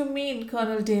 How do you mean,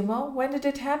 Colonel Damer? When did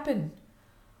it happen?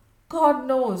 God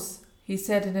knows, he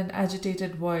said in an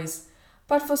agitated voice.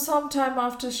 But for some time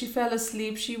after she fell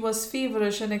asleep, she was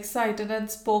feverish and excited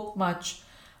and spoke much.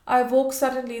 I woke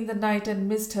suddenly in the night and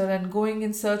missed her, and going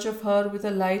in search of her with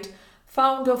a light,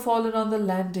 found her fallen on the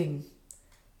landing.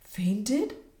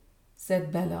 Fainted?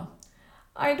 Said Bella.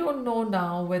 I don't know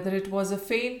now whether it was a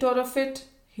faint or a fit,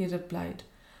 he replied,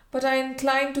 but I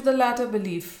incline to the latter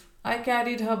belief. I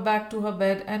carried her back to her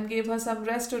bed and gave her some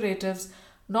restoratives,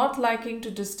 not liking to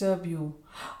disturb you.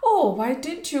 Oh, why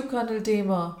didn't you, Colonel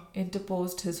Damer?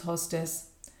 Interposed his hostess.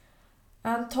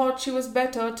 And thought she was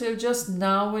better till just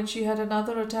now, when she had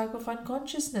another attack of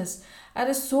unconsciousness, and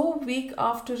is so weak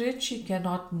after it she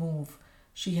cannot move.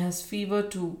 She has fever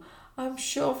too, I'm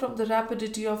sure, from the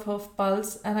rapidity of her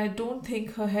pulse, and I don't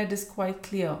think her head is quite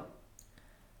clear.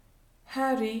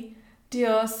 Harry,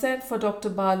 dear, send for Dr.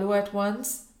 Barlow at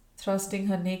once, thrusting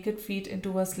her naked feet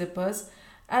into her slippers,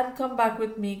 and come back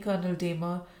with me, Colonel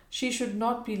Damer. She should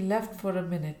not be left for a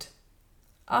minute.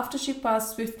 After she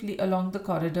passed swiftly along the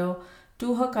corridor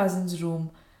to her cousin's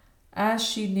room, as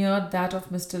she neared that of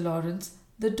Mr. Lawrence,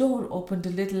 the door opened a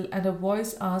little and a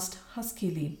voice asked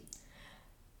huskily,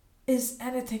 Is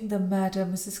anything the matter,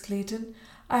 Mrs. Clayton?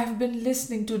 I have been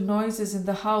listening to noises in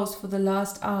the house for the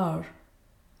last hour.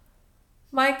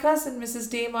 My cousin Mrs.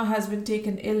 Damer has been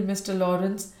taken ill, Mr.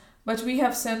 Lawrence, but we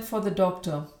have sent for the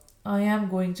doctor. I am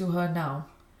going to her now.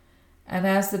 And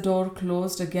as the door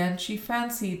closed again, she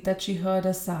fancied that she heard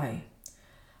a sigh.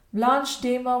 Blanche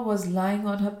Damer was lying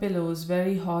on her pillows,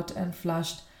 very hot and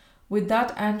flushed, with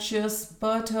that anxious,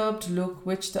 perturbed look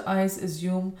which the eyes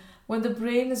assume when the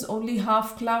brain is only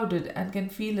half clouded and can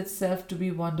feel itself to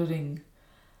be wandering.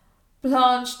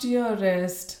 Blanche,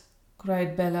 dearest,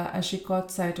 cried Bella as she caught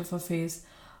sight of her face,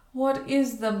 what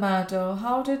is the matter?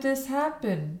 How did this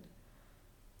happen?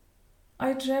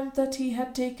 I dreamt that he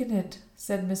had taken it,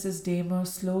 said Mrs. Damer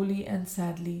slowly and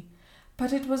sadly.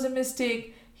 But it was a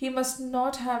mistake. He must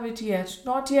not have it yet.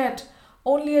 Not yet.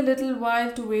 Only a little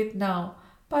while to wait now.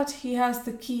 But he has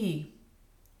the key.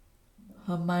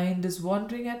 Her mind is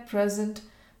wandering at present,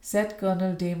 said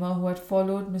Colonel Damer, who had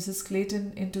followed Mrs.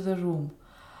 Clayton into the room.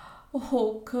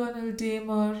 Oh, Colonel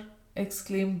Damer,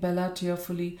 exclaimed Bella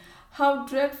tearfully, how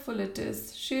dreadful it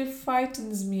is. She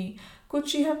frightens me. Could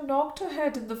she have knocked her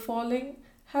head in the falling?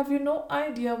 Have you no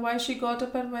idea why she got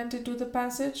up and went into the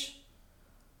passage?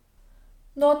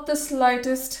 Not the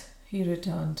slightest, he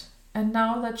returned. And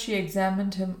now that she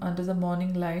examined him under the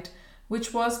morning light,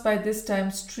 which was by this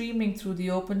time streaming through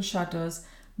the open shutters,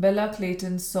 Bella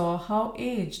Clayton saw how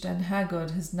aged and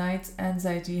haggard his night's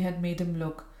anxiety had made him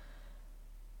look.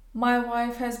 My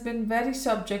wife has been very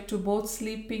subject to both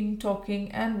sleeping,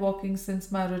 talking, and walking since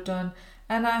my return,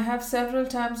 and I have several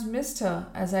times missed her,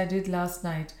 as I did last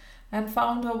night, and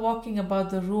found her walking about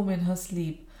the room in her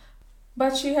sleep.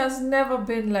 But she has never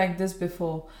been like this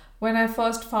before. When I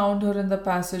first found her in the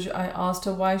passage, I asked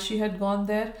her why she had gone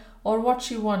there, or what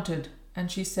she wanted, and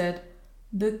she said,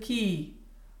 the key.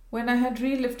 When I had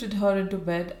re-lifted her into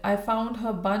bed, I found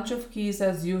her bunch of keys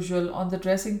as usual on the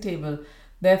dressing table.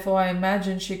 Therefore, I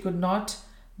imagined she could not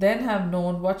then have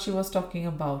known what she was talking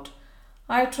about.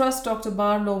 I trust Dr.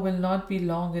 Barlow will not be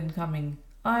long in coming.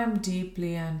 I am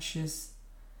deeply anxious.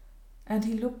 And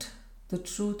he looked the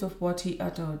truth of what he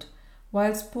uttered,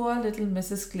 whilst poor little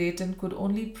Mrs. Clayton could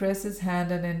only press his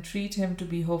hand and entreat him to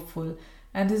be hopeful,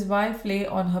 and his wife lay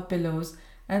on her pillows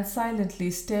and silently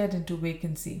stared into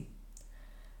vacancy.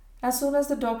 As soon as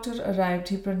the doctor arrived,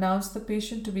 he pronounced the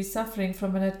patient to be suffering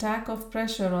from an attack of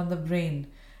pressure on the brain,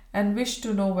 and wished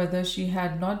to know whether she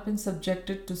had not been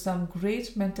subjected to some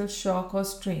great mental shock or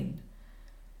strain.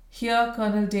 Here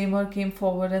Colonel Damer came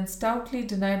forward and stoutly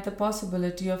denied the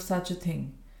possibility of such a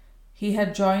thing. He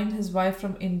had joined his wife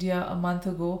from India a month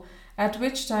ago, at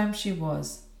which time she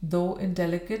was, though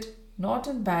indelicate, not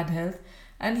in bad health,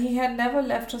 and he had never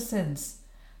left her since.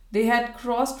 They had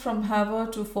crossed from Havre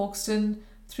to Folkestone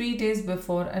 3 days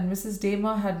before, and Mrs.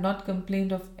 Damer had not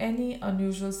complained of any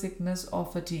unusual sickness or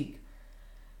fatigue.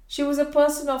 She was a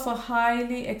person of a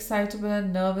highly excitable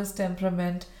and nervous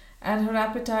temperament, and her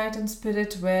appetite and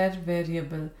spirit were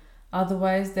variable.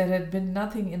 Otherwise, there had been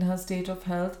nothing in her state of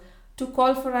health to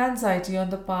call for anxiety on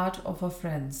the part of her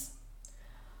friends.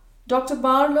 Dr.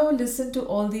 Barlow listened to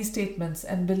all these statements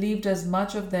and believed as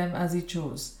much of them as he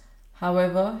chose.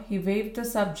 However, he waived the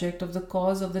subject of the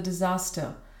cause of the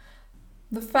disaster.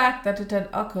 The fact that it had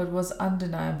occurred was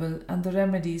undeniable, and the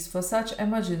remedies for such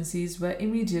emergencies were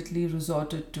immediately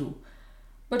resorted to.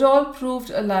 But all proved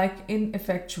alike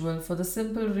ineffectual for the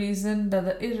simple reason that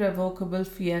the irrevocable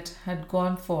fiat had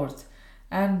gone forth,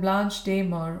 and Blanche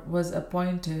Damer was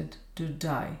appointed to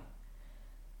die.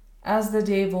 As the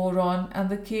day wore on and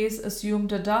the case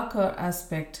assumed a darker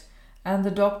aspect, and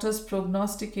the doctor's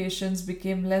prognostications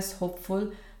became less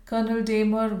hopeful, Colonel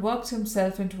Damer worked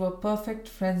himself into a perfect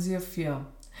frenzy of fear.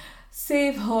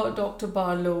 "Save her, Dr.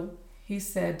 Barlow," he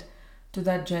said to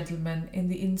that gentleman, in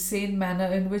the insane manner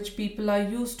in which people are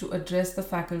used to address the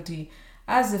faculty,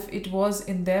 as if it was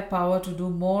in their power to do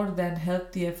more than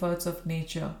help the efforts of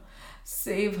nature.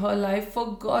 "Save her life,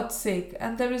 for God's sake,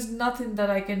 and there is nothing that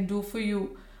I can do for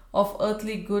you of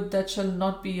earthly good that shall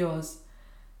not be yours.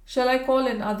 Shall I call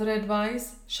in other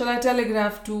advice? Shall I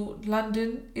telegraph to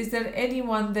London? Is there any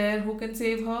one there who can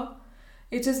save her?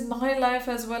 It is my life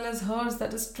as well as hers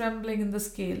that is trembling in the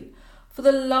scale. For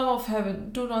the love of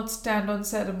heaven, do not stand on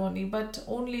ceremony, but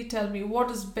only tell me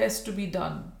what is best to be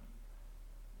done."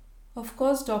 Of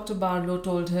course, Dr. Barlow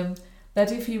told him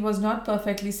that if he was not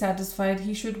perfectly satisfied,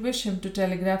 he should wish him to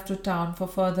telegraph to town for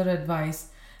further advice,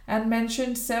 and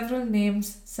mentioned several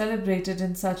names celebrated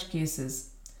in such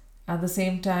cases. At the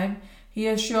same time, he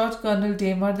assured Colonel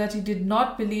Damer that he did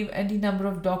not believe any number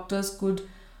of doctors could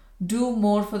do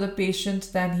more for the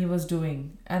patient than he was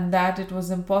doing, and that it was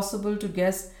impossible to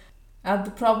guess at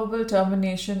the probable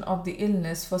termination of the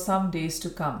illness for some days to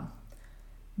come.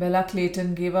 Bella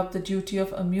Clayton gave up the duty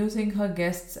of amusing her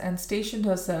guests and stationed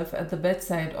herself at the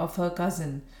bedside of her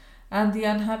cousin, and the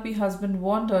unhappy husband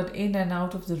wandered in and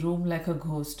out of the room like a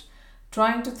ghost,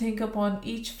 trying to think upon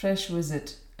each fresh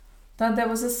visit that there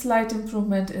was a slight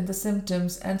improvement in the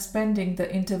symptoms, and spending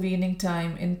the intervening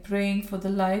time in praying for the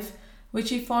life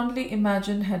which he fondly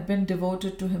imagined had been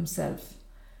devoted to himself.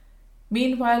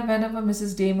 Meanwhile, whenever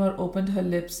Mrs. Damer opened her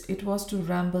lips, it was to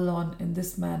ramble on in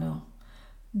this manner.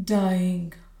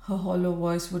 "Dying," her hollow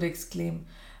voice would exclaim,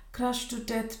 "crushed to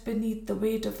death beneath the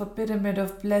weight of a pyramid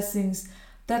of blessings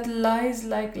that lies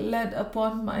like lead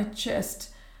upon my chest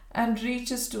and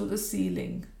reaches to the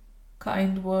ceiling.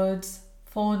 Kind words,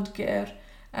 fond care,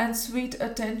 and sweet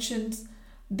attentions,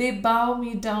 they bow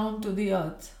me down to the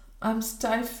earth. I'm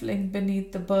stifling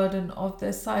beneath the burden of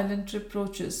their silent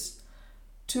reproaches.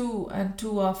 2 and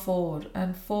 2 are 4,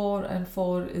 and 4 and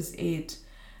 4 is 8.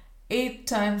 8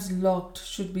 times locked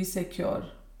should be secure,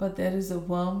 but there is a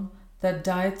worm that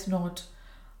dieth not,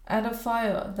 and a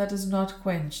fire that is not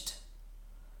quenched."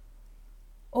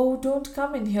 "Oh, don't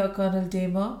come in here, Colonel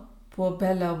Damer," poor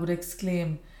Bella would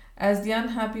exclaim, as the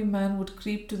unhappy man would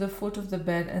creep to the foot of the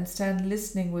bed and stand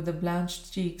listening with the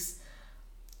blanched cheeks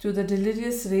to the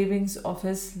delirious ravings of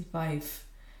his wife.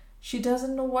 "She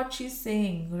doesn't know what she's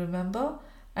saying, remember,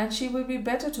 and she will be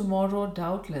better tomorrow,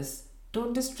 doubtless.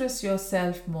 Don't distress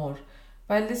yourself more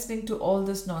by listening to all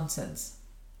this nonsense."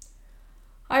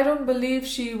 "I don't believe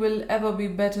she will ever be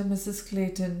better, Mrs.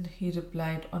 Clayton," he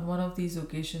replied on one of these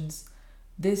occasions.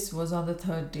 This was on the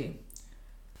 3rd day.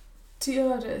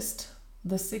 "Dearest,"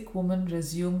 the sick woman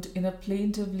resumed in a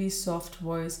plaintively soft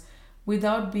voice,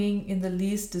 without being in the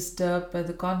least disturbed by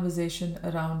the conversation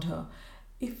around her,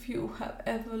 "if you have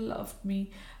ever loved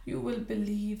me, you will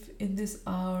believe in this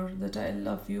hour that I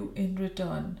love you in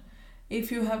return.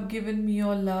 If you have given me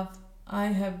your love, I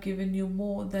have given you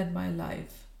more than my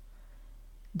life."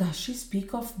 "Does she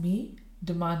speak of me?"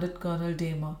 demanded Colonel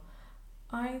Damer.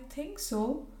 "I think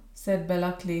so," said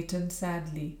Bella Clayton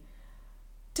sadly.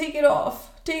 Take it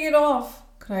off! Take it off!"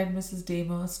 cried Mrs.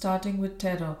 Damer, starting with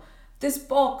terror. This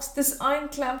box, this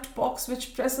iron-clamped box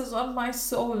which presses on my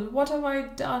soul. What have I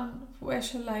done? Where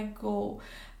shall I go?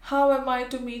 How am I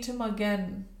to meet him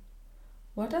again?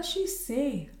 What does she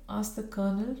say? Asked the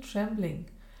colonel, trembling.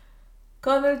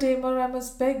 Colonel Damer, I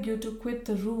must beg you to quit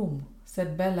the room,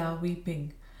 said Bella,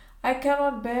 weeping. I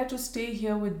cannot bear to stay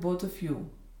here with both of you.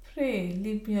 Pray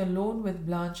leave me alone with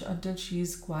Blanche until she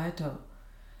is quieter.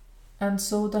 And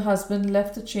so the husband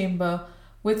left the chamber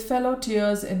with fellow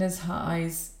tears in his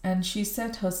eyes, and she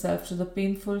set herself to the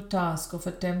painful task of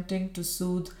attempting to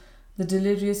soothe the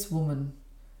delirious woman.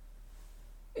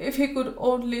 If he could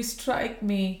only strike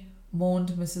me, moaned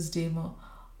Mrs. Damer,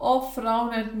 or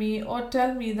frown at me, or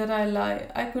tell me that I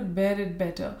lie, I could bear it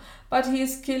better. But he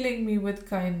is killing me with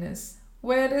kindness.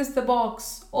 Where is the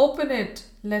box? Open it.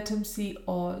 Let him see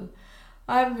all.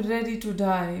 I am ready to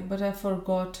die, but I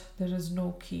forgot there is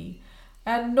no key,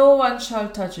 and no one shall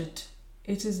touch it.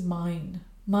 It is mine,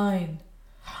 mine.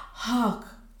 Hark!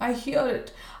 I hear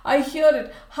it. I hear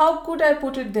it. How could I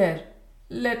put it there?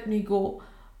 Let me go.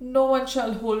 No one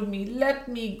shall hold me. Let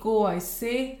me go, I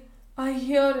say. I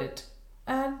hear it.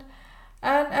 And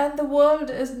the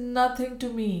world is nothing to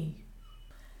me.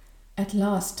 At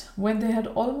last, when they had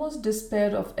almost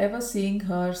despaired of ever seeing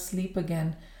her sleep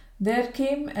again, there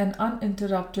came an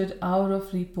uninterrupted hour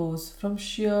of repose from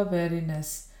sheer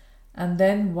weariness, and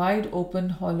then wide open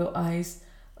hollow eyes,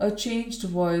 a changed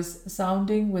voice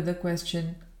sounding with the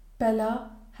question,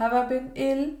 Bella, have I been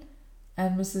ill?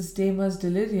 And Mrs. Damer's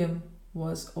delirium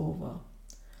was over.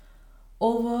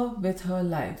 Over with her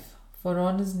life, for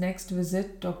on his next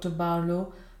visit Dr.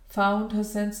 Barlow found her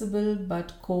sensible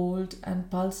but cold and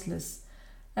pulseless,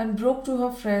 and broke to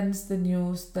her friends the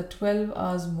news that 12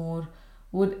 hours more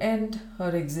would end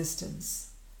her existence.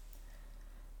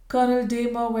 Colonel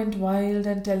Damer went wild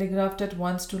and telegraphed at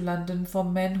once to London for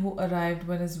men who arrived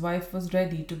when his wife was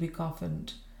ready to be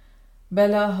coffined.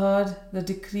 Bella heard the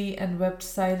decree and wept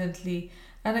silently,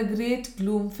 and a great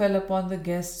gloom fell upon the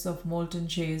guests of Moulton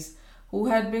Chase, who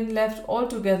had been left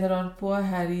altogether on poor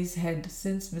Harry's head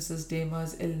since Mrs.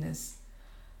 Damer's illness.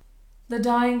 The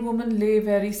dying woman lay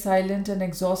very silent and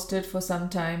exhausted for some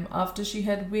time after she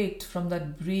had waked from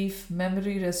that brief,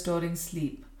 memory-restoring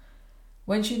sleep.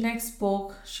 When she next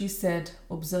spoke, she said,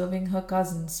 observing her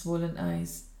cousin's swollen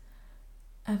eyes,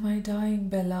 Am I dying,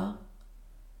 Bella?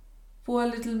 Poor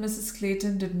little Mrs.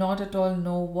 Clayton did not at all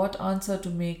know what answer to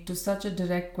make to such a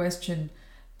direct question,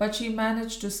 but she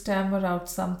managed to stammer out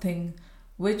something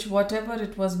which, whatever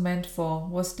it was meant for,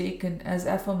 was taken as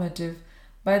affirmative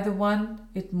by the one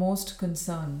it most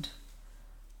concerned.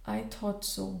 I thought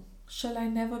so. Shall I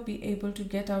never be able to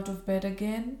get out of bed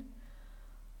again?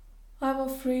 I'm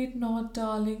afraid not,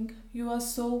 darling. You are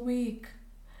so weak.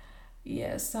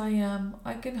 Yes, I am.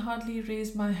 I can hardly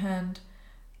raise my hand,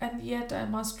 and yet I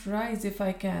must rise if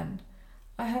I can.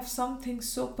 I have something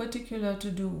so particular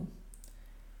to do.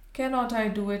 Cannot I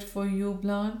do it for you,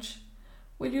 Blanche?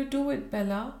 Will you do it,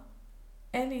 Bella?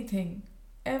 Anything,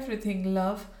 everything,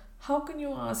 love. How can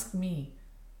you ask me?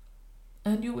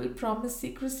 And you will promise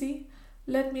secrecy?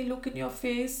 Let me look in your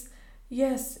face.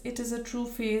 Yes, it is a true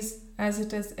face, as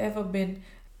it has ever been,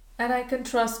 and I can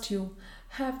trust you.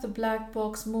 Have the black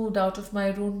box moved out of my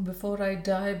room before I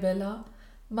die, Bella.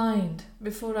 Mind,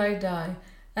 before I die,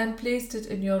 and placed it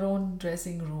in your own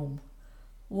dressing room.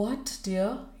 What,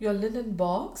 dear, your linen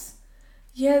box?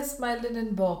 Yes, my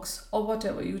linen box, or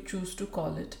whatever you choose to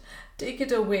call it. Take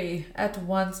it away at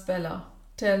once, Bella.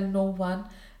 Tell no one,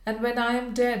 and when I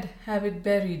am dead, have it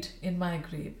buried in my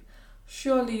grave.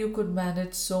 Surely you could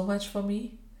manage so much for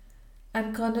me.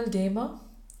 And Colonel Damer?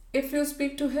 If you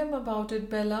speak to him about it,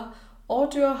 Bella, or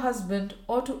to your husband,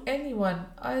 or to anyone,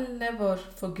 I'll never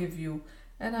forgive you,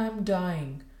 and I am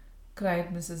dying,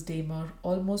 cried Mrs. Damer,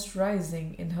 almost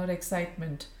rising in her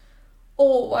excitement.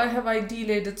 Oh, why have I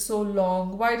delayed it so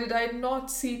long? Why did I not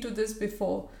see to this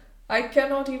before? I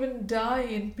cannot even die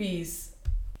in peace.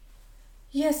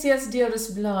 Yes, yes,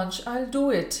 dearest Blanche, I'll do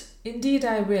it. Indeed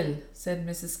I will, said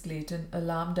Mrs. Clayton,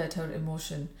 alarmed at her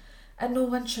emotion, and no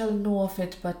one shall know of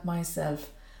it but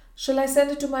myself. Shall I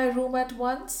send it to my room at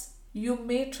once? You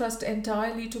may trust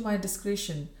entirely to my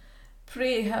discretion.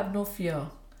 Pray have no fear.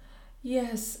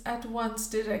 Yes, at once,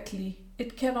 directly.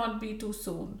 It cannot be too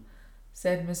soon,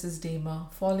 said Mrs. Damer,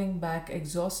 falling back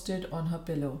exhausted on her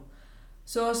pillow.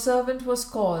 So a servant was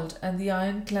called, and the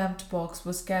iron-clamped box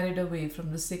was carried away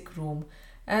from the sick room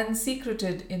and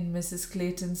secreted in Mrs.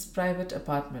 Clayton's private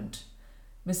apartment.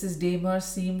 Mrs. Damer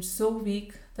seemed so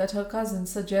weak that her cousin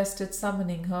suggested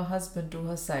summoning her husband to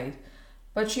her side,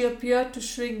 but she appeared to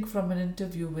shrink from an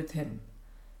interview with him.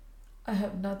 I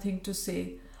have nothing to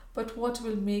say. But what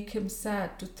will make him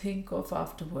sad to think of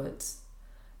afterwards?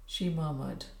 She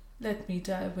murmured. Let me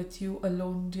die with you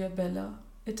alone, dear Bella.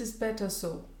 It is better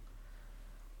so.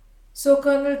 So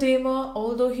Colonel Damer,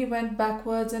 although he went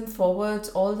backwards and forwards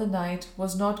all the night,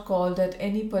 was not called at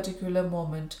any particular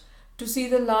moment to see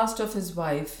the last of his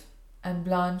wife, and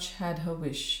Blanche had her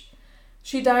wish.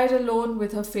 She died alone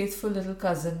with her faithful little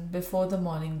cousin before the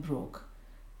morning broke.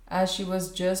 As she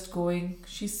was just going,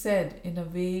 she said in a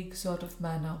vague sort of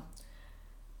manner,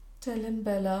 Tell him,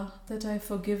 Bella, that I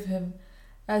forgive him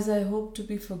as I hope to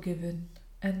be forgiven,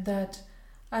 and that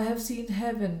I have seen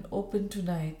heaven open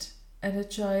tonight, and a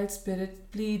child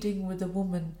spirit pleading with a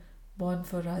woman born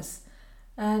for us,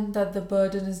 and that the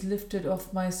burden is lifted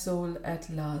off my soul at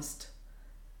last.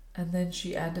 And then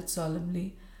she added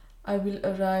solemnly, I will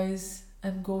arise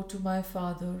and go to my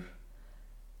father,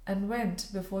 and went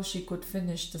before she could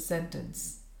finish the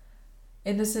sentence.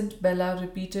 Innocent Bella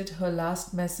repeated her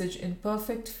last message in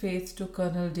perfect faith to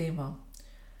Colonel Damer.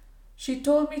 She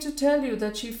told me to tell you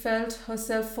that she felt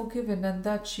herself forgiven and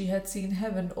that she had seen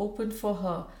heaven opened for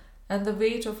her and the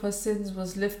weight of her sins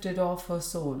was lifted off her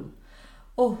soul.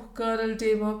 Oh, Colonel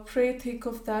Damer, pray think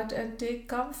of that and take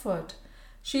comfort.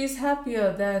 She is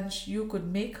happier than you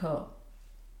could make her.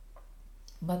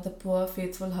 But the poor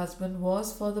faithful husband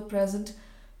was, for the present,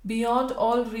 beyond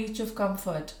all reach of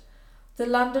comfort. The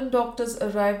London doctors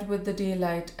arrived with the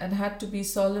daylight and had to be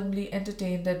solemnly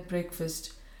entertained at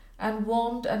breakfast, and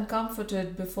warmed and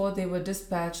comforted before they were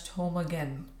dispatched home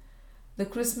again. The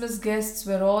Christmas guests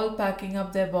were all packing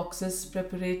up their boxes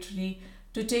preparatory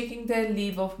to taking their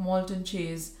leave of Malton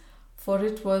Chase, for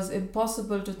it was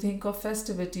impossible to think of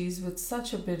festivities with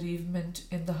such a bereavement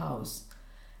in the house.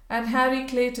 And Harry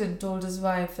Clayton told his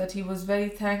wife that he was very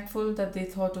thankful that they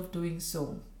thought of doing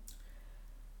so.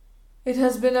 It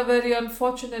has been a very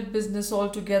unfortunate business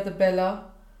altogether, Bella,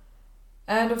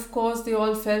 and of course they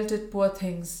all felt it, poor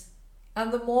things,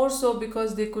 and the more so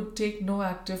because they could take no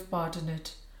active part in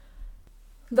it.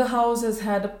 The house has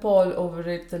had a pall over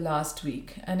it the last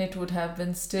week, and it would have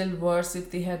been still worse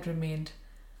if they had remained.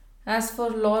 As for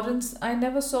Lawrence, I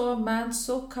never saw a man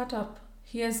so cut up.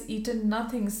 He has eaten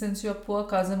nothing since your poor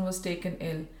cousin was taken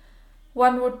ill.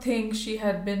 One would think she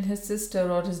had been his sister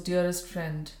or his dearest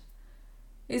friend.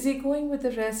 Is he going with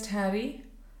the rest, Harry?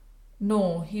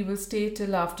 No, he will stay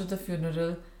till after the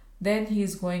funeral. Then he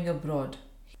is going abroad.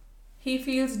 He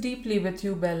feels deeply with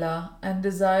you, Bella, and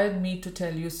desired me to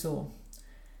tell you so.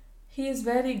 He is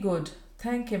very good.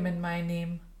 Thank him in my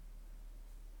name.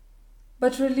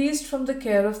 But released from the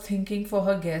care of thinking for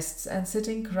her guests and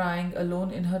sitting crying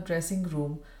alone in her dressing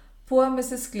room, poor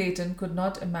Mrs. Clayton could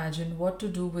not imagine what to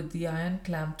do with the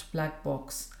iron-clamped black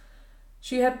box.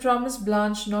 She had promised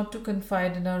Blanche not to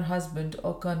confide in her husband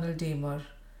or Colonel Damer.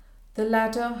 The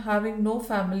latter, having no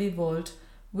family vault,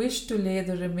 wished to lay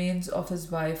the remains of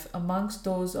his wife amongst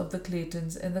those of the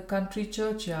Claytons in the country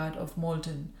churchyard of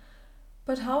Malton.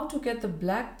 But how to get the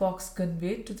black box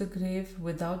conveyed to the grave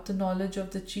without the knowledge of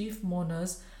the chief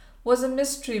mourners was a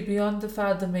mystery beyond the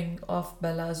fathoming of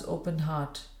Bella's open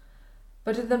heart.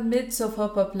 But in the midst of her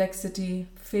perplexity,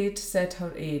 fate set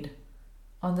her aid.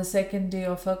 On the second day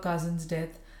of her cousin's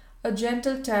death, a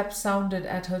gentle tap sounded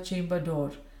at her chamber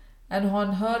door, and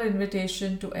on her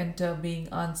invitation to enter being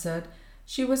answered,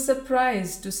 she was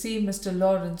surprised to see Mr.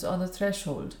 Lawrence on the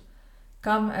threshold,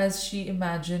 come as she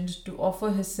imagined to offer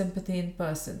his sympathy in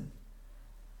person.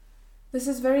 This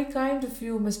is very kind of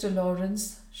you, Mr.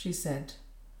 Lawrence, she said.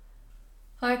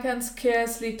 I can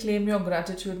scarcely claim your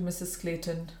gratitude, Mrs.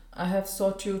 Clayton. I have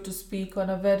sought you to speak on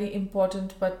a very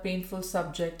important but painful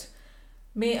subject.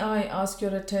 May I ask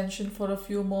your attention for a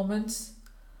few moments?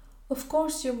 Of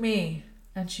course you may,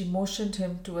 and she motioned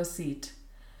him to a seat.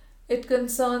 It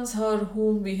concerns her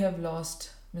whom we have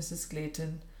lost, Mrs.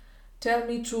 Clayton. Tell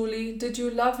me truly, did you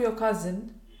love your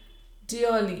cousin?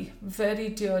 Dearly, very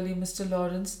dearly, Mr.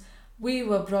 Lawrence. We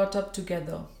were brought up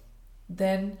together.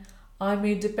 Then I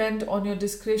may depend on your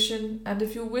discretion, and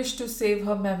if you wish to save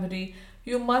her memory,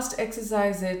 you must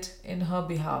exercise it in her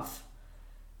behalf.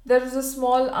 There is a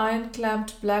small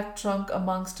iron-clamped black trunk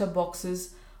amongst her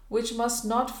boxes, which must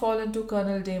not fall into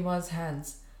Colonel Damer's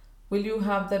hands. Will you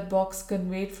have that box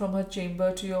conveyed from her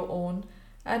chamber to your own,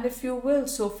 and if you will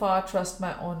so far trust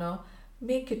my honour,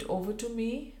 make it over to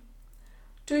me?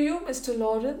 To you, Mr.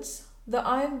 Lawrence? The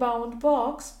iron-bound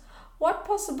box? What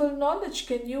possible knowledge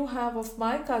can you have of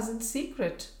my cousin's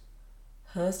secret?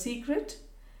 Her secret?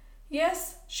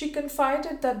 Yes, she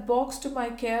confided that box to my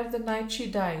care the night she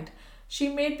died. She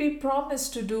made me promise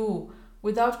to do,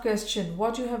 without question,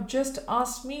 what you have just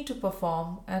asked me to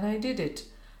perform, and I did it.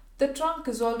 The trunk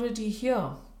is already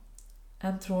here.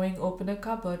 and throwing open a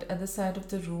cupboard at the side of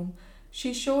the room,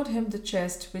 she showed him the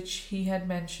chest which he had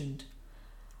mentioned.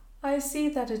 I see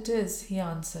that it is, he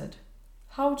answered.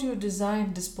 How do you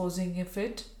design disposing of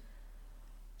it?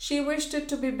 She wished it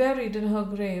to be buried in her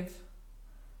grave.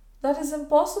 That is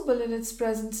impossible in its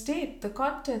present state. The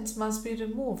contents must be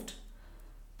removed.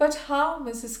 But how?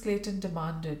 Mrs. Clayton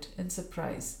demanded in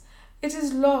surprise. It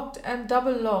is locked and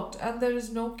double locked, and there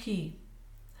is no key.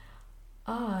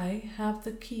 I have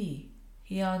the key,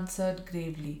 he answered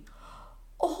gravely.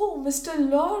 Oh, Mr.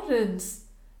 Lawrence,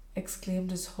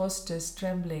 exclaimed his hostess,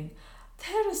 trembling.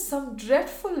 There is some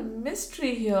dreadful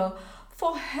mystery here.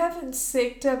 For heaven's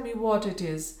sake, tell me what it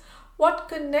is. What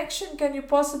connection can you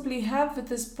possibly have with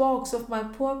this box of my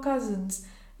poor cousin's,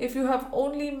 if you have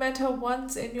only met her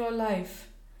once in your life?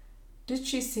 Did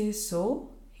she say so?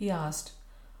 He asked.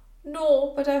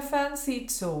 No, but I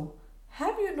fancied so.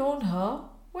 Have you known her?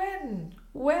 When?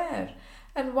 Where?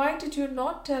 And why did you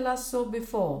not tell us so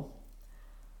before?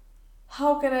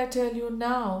 How can I tell you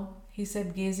now? He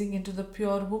said, gazing into the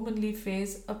pure womanly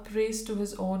face upraised to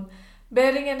his own,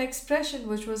 bearing an expression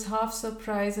which was half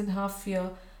surprise and half fear,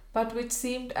 but which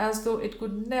seemed as though it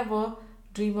could never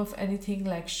dream of anything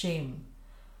like shame.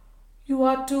 You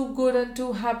are too good and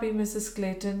too happy, Mrs.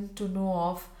 Clayton, to know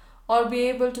of, or be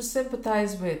able to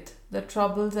sympathize with, the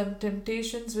troubles and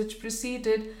temptations which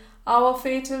preceded our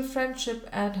fatal friendship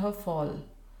and her fall.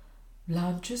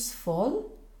 Blanche's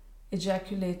fall?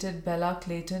 Ejaculated Bella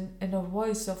Clayton in a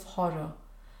voice of horror.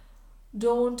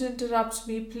 Don't interrupt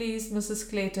me, please, Mrs.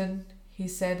 Clayton, he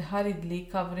said hurriedly,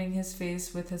 covering his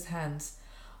face with his hands,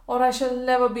 or I shall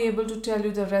never be able to tell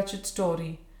you the wretched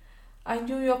story. I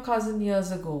knew your cousin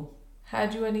years ago.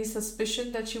 Had you any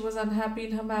suspicion that she was unhappy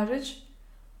in her marriage?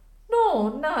 No,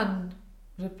 none,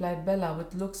 replied Bella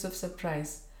with looks of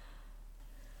surprise.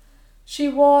 She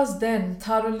was then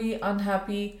thoroughly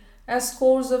unhappy, as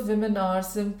scores of women are,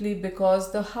 simply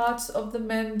because the hearts of the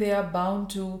men they are bound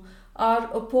to are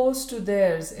opposed to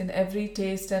theirs in every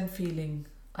taste and feeling.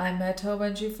 I met her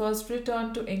when she first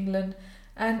returned to England,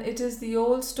 and it is the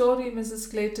old story, Mrs.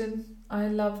 Clayton. I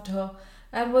loved her,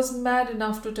 and was mad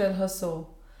enough to tell her so.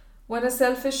 When a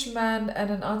selfish man and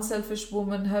an unselfish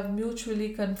woman have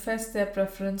mutually confessed their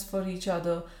preference for each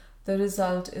other, the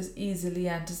result is easily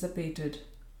anticipated.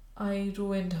 I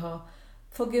ruined her.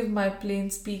 Forgive my plain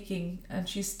speaking, and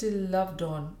she still loved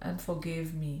on and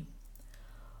forgave me.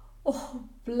 Oh,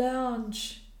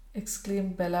 Blanche,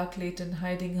 exclaimed Bella Clayton,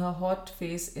 hiding her hot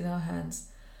face in her hands.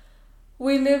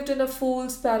 We lived in a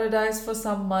fool's paradise for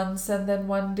some months, and then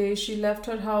one day she left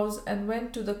her house and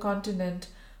went to the continent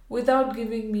without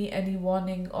giving me any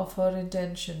warning of her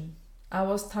intention. I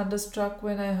was thunderstruck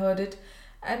when I heard it,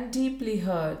 and deeply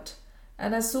hurt,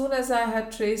 and as soon as I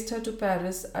had traced her to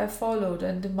Paris, I followed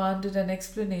and demanded an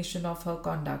explanation of her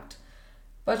conduct.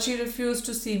 But she refused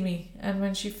to see me, and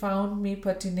when she found me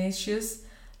pertinacious,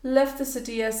 left the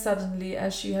city as suddenly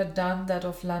as she had done that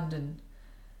of London.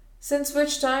 Since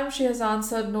which time she has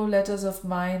answered no letters of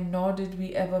mine, nor did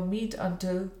we ever meet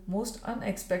until, most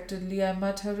unexpectedly, I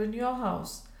met her in your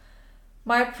house.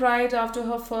 My pride, after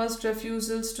her first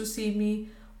refusals to see me,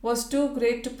 was too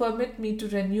great to permit me to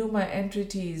renew my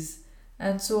entreaties,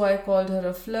 and so I called her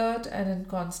a flirt and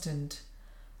inconstant.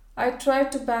 I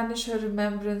tried to banish her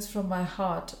remembrance from my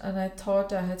heart, and I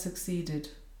thought I had succeeded.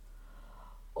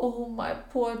 Oh, my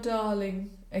poor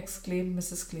darling, exclaimed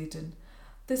Mrs. Clayton.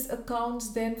 This accounts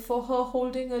then for her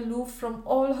holding aloof from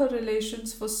all her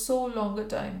relations for so long a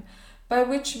time, by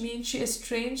which means she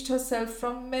estranged herself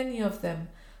from many of them.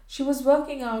 She was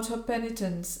working out her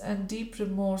penitence and deep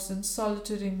remorse in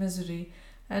solitary misery,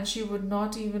 and she would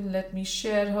not even let me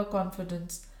share her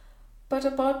confidence. But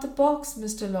about the box,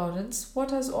 Mr. Lawrence,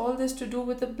 what has all this to do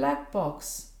with the black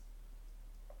box?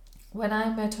 When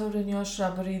I met her in your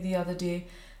shrubbery the other day,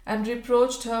 and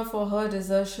reproached her for her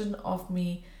desertion of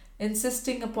me,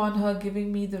 insisting upon her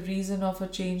giving me the reason of her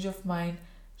change of mind,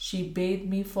 she bade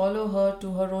me follow her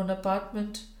to her own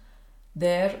apartment.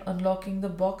 There, unlocking the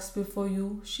box before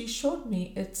you, she showed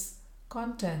me its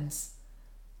contents.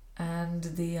 And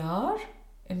they are?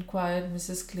 Inquired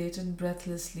Mrs. Clayton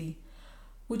breathlessly.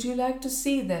 Would you like to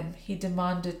see them? He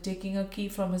demanded, taking a key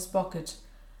from his pocket.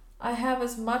 I have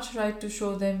as much right to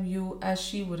show them you as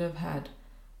she would have had.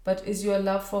 But is your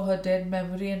love for her dead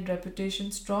memory and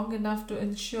reputation strong enough to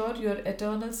ensure your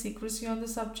eternal secrecy on the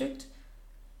subject?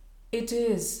 It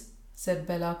is, said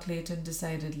Bella Clayton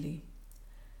decidedly.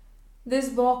 This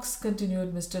box,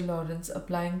 continued Mr. Lawrence,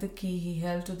 applying the key he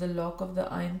held to the lock of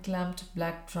the iron-clamped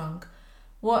black trunk,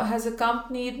 has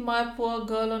accompanied my poor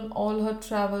girl on all her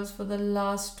travels for the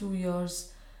last 2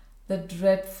 years. The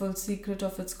dreadful secret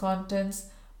of its contents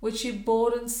which she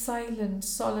bore in silent,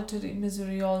 solitary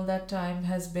misery all that time,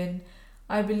 has been,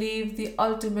 I believe, the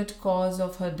ultimate cause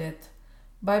of her death,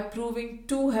 by proving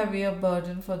too heavy a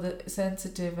burden for the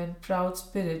sensitive and proud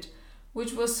spirit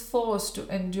which was forced to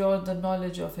endure the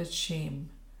knowledge of its shame.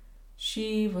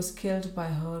 She was killed by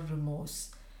her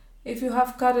remorse. If you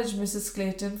have courage, Mrs.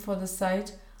 Clayton, for the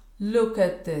sight, look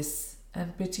at this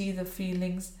and pity the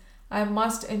feelings I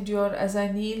must endure as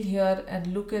I kneel here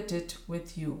and look at it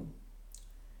with you.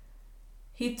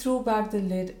 He threw back the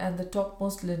lid and the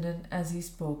topmost linen as he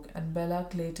spoke, and Bella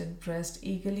Clayton pressed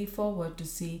eagerly forward to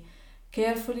see,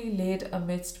 carefully laid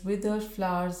amidst withered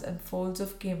flowers and folds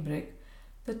of cambric,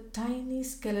 the tiny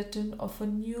skeleton of a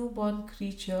newborn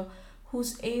creature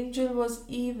whose angel was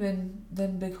even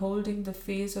then beholding the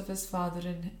face of his Father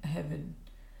in heaven.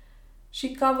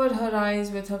 She covered her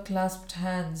eyes with her clasped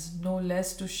hands, no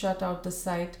less to shut out the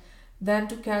sight than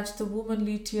to catch the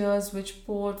womanly tears which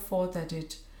poured forth at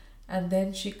it, and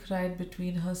then she cried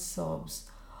between her sobs,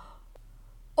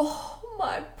 "Oh,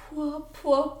 my poor,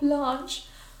 poor Blanche!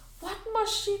 What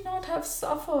must she not have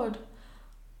suffered?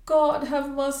 God have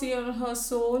mercy on her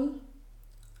soul."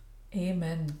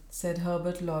 "Amen," said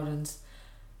Herbert Lawrence.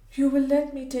 "You will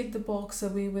let me take the box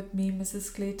away with me,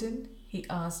 Mrs. Clayton?" he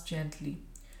asked gently.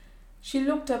 She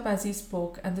looked up as he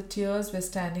spoke, and the tears were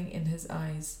standing in his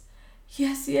eyes.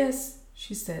 "Yes, yes,"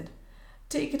 she said.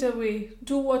 "Take it away.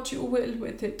 Do what you will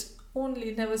with it.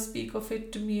 Only never speak of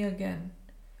it to me again."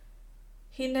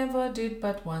 He never did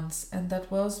but once, and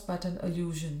that was but an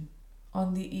illusion.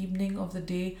 On the evening of the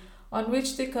day on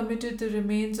which they committed the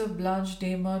remains of Blanche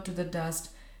Damer to the dust,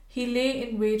 he lay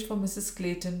in wait for Mrs.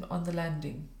 Clayton on the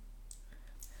landing.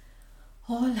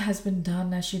 "All has been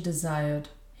done as she desired,"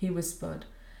 he whispered,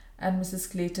 and Mrs.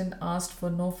 Clayton asked for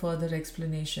no further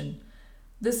explanation.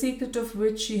 The secret of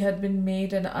which she had been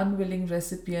made an unwilling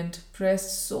recipient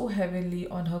pressed so heavily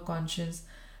on her conscience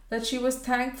that she was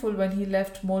thankful when he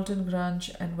left Moulton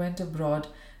Grange and went abroad,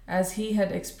 as he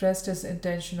had expressed his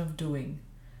intention of doing.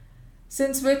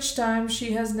 Since which time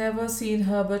she has never seen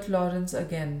Herbert Lawrence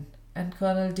again, and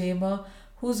Colonel Damer,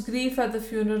 whose grief at the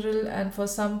funeral and for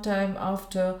some time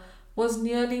after was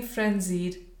nearly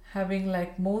frenzied, having,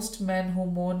 like most men who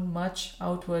mourn much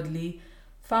outwardly,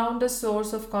 found a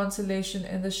source of consolation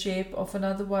in the shape of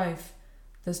another wife.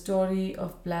 The story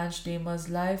of Blanche Damer's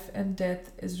life and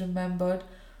death is remembered,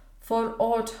 for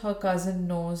aught her cousin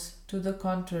knows to the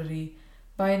contrary,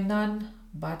 by none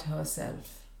but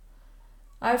herself.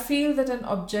 I feel that an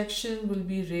objection will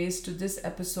be raised to this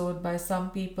episode by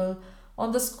some people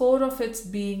on the score of its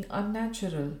being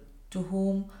unnatural, to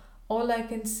whom all I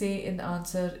can say in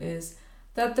answer is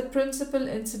that the principal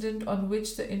incident on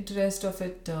which the interest of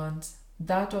it turns,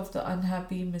 that of the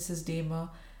unhappy Mrs. Damer,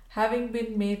 having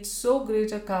been made so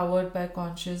great a coward by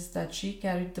conscience that she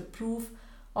carried the proof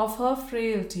of her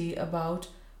frailty about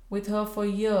with her for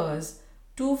years,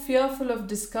 too fearful of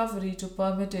discovery to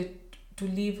permit it to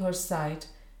leave her sight,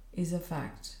 is a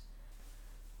fact.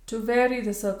 To vary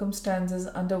the circumstances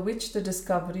under which the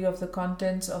discovery of the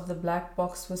contents of the black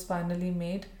box was finally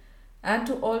made, and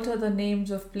to alter the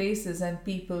names of places and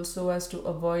people so as to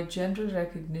avoid general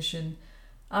recognition,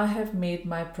 I have made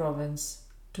my province.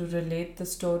 To relate the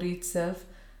story itself,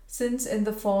 since in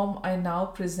the form I now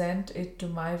present it to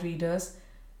my readers,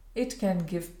 it can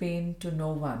give pain to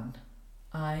no one,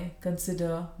 I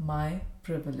consider my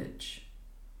privilege.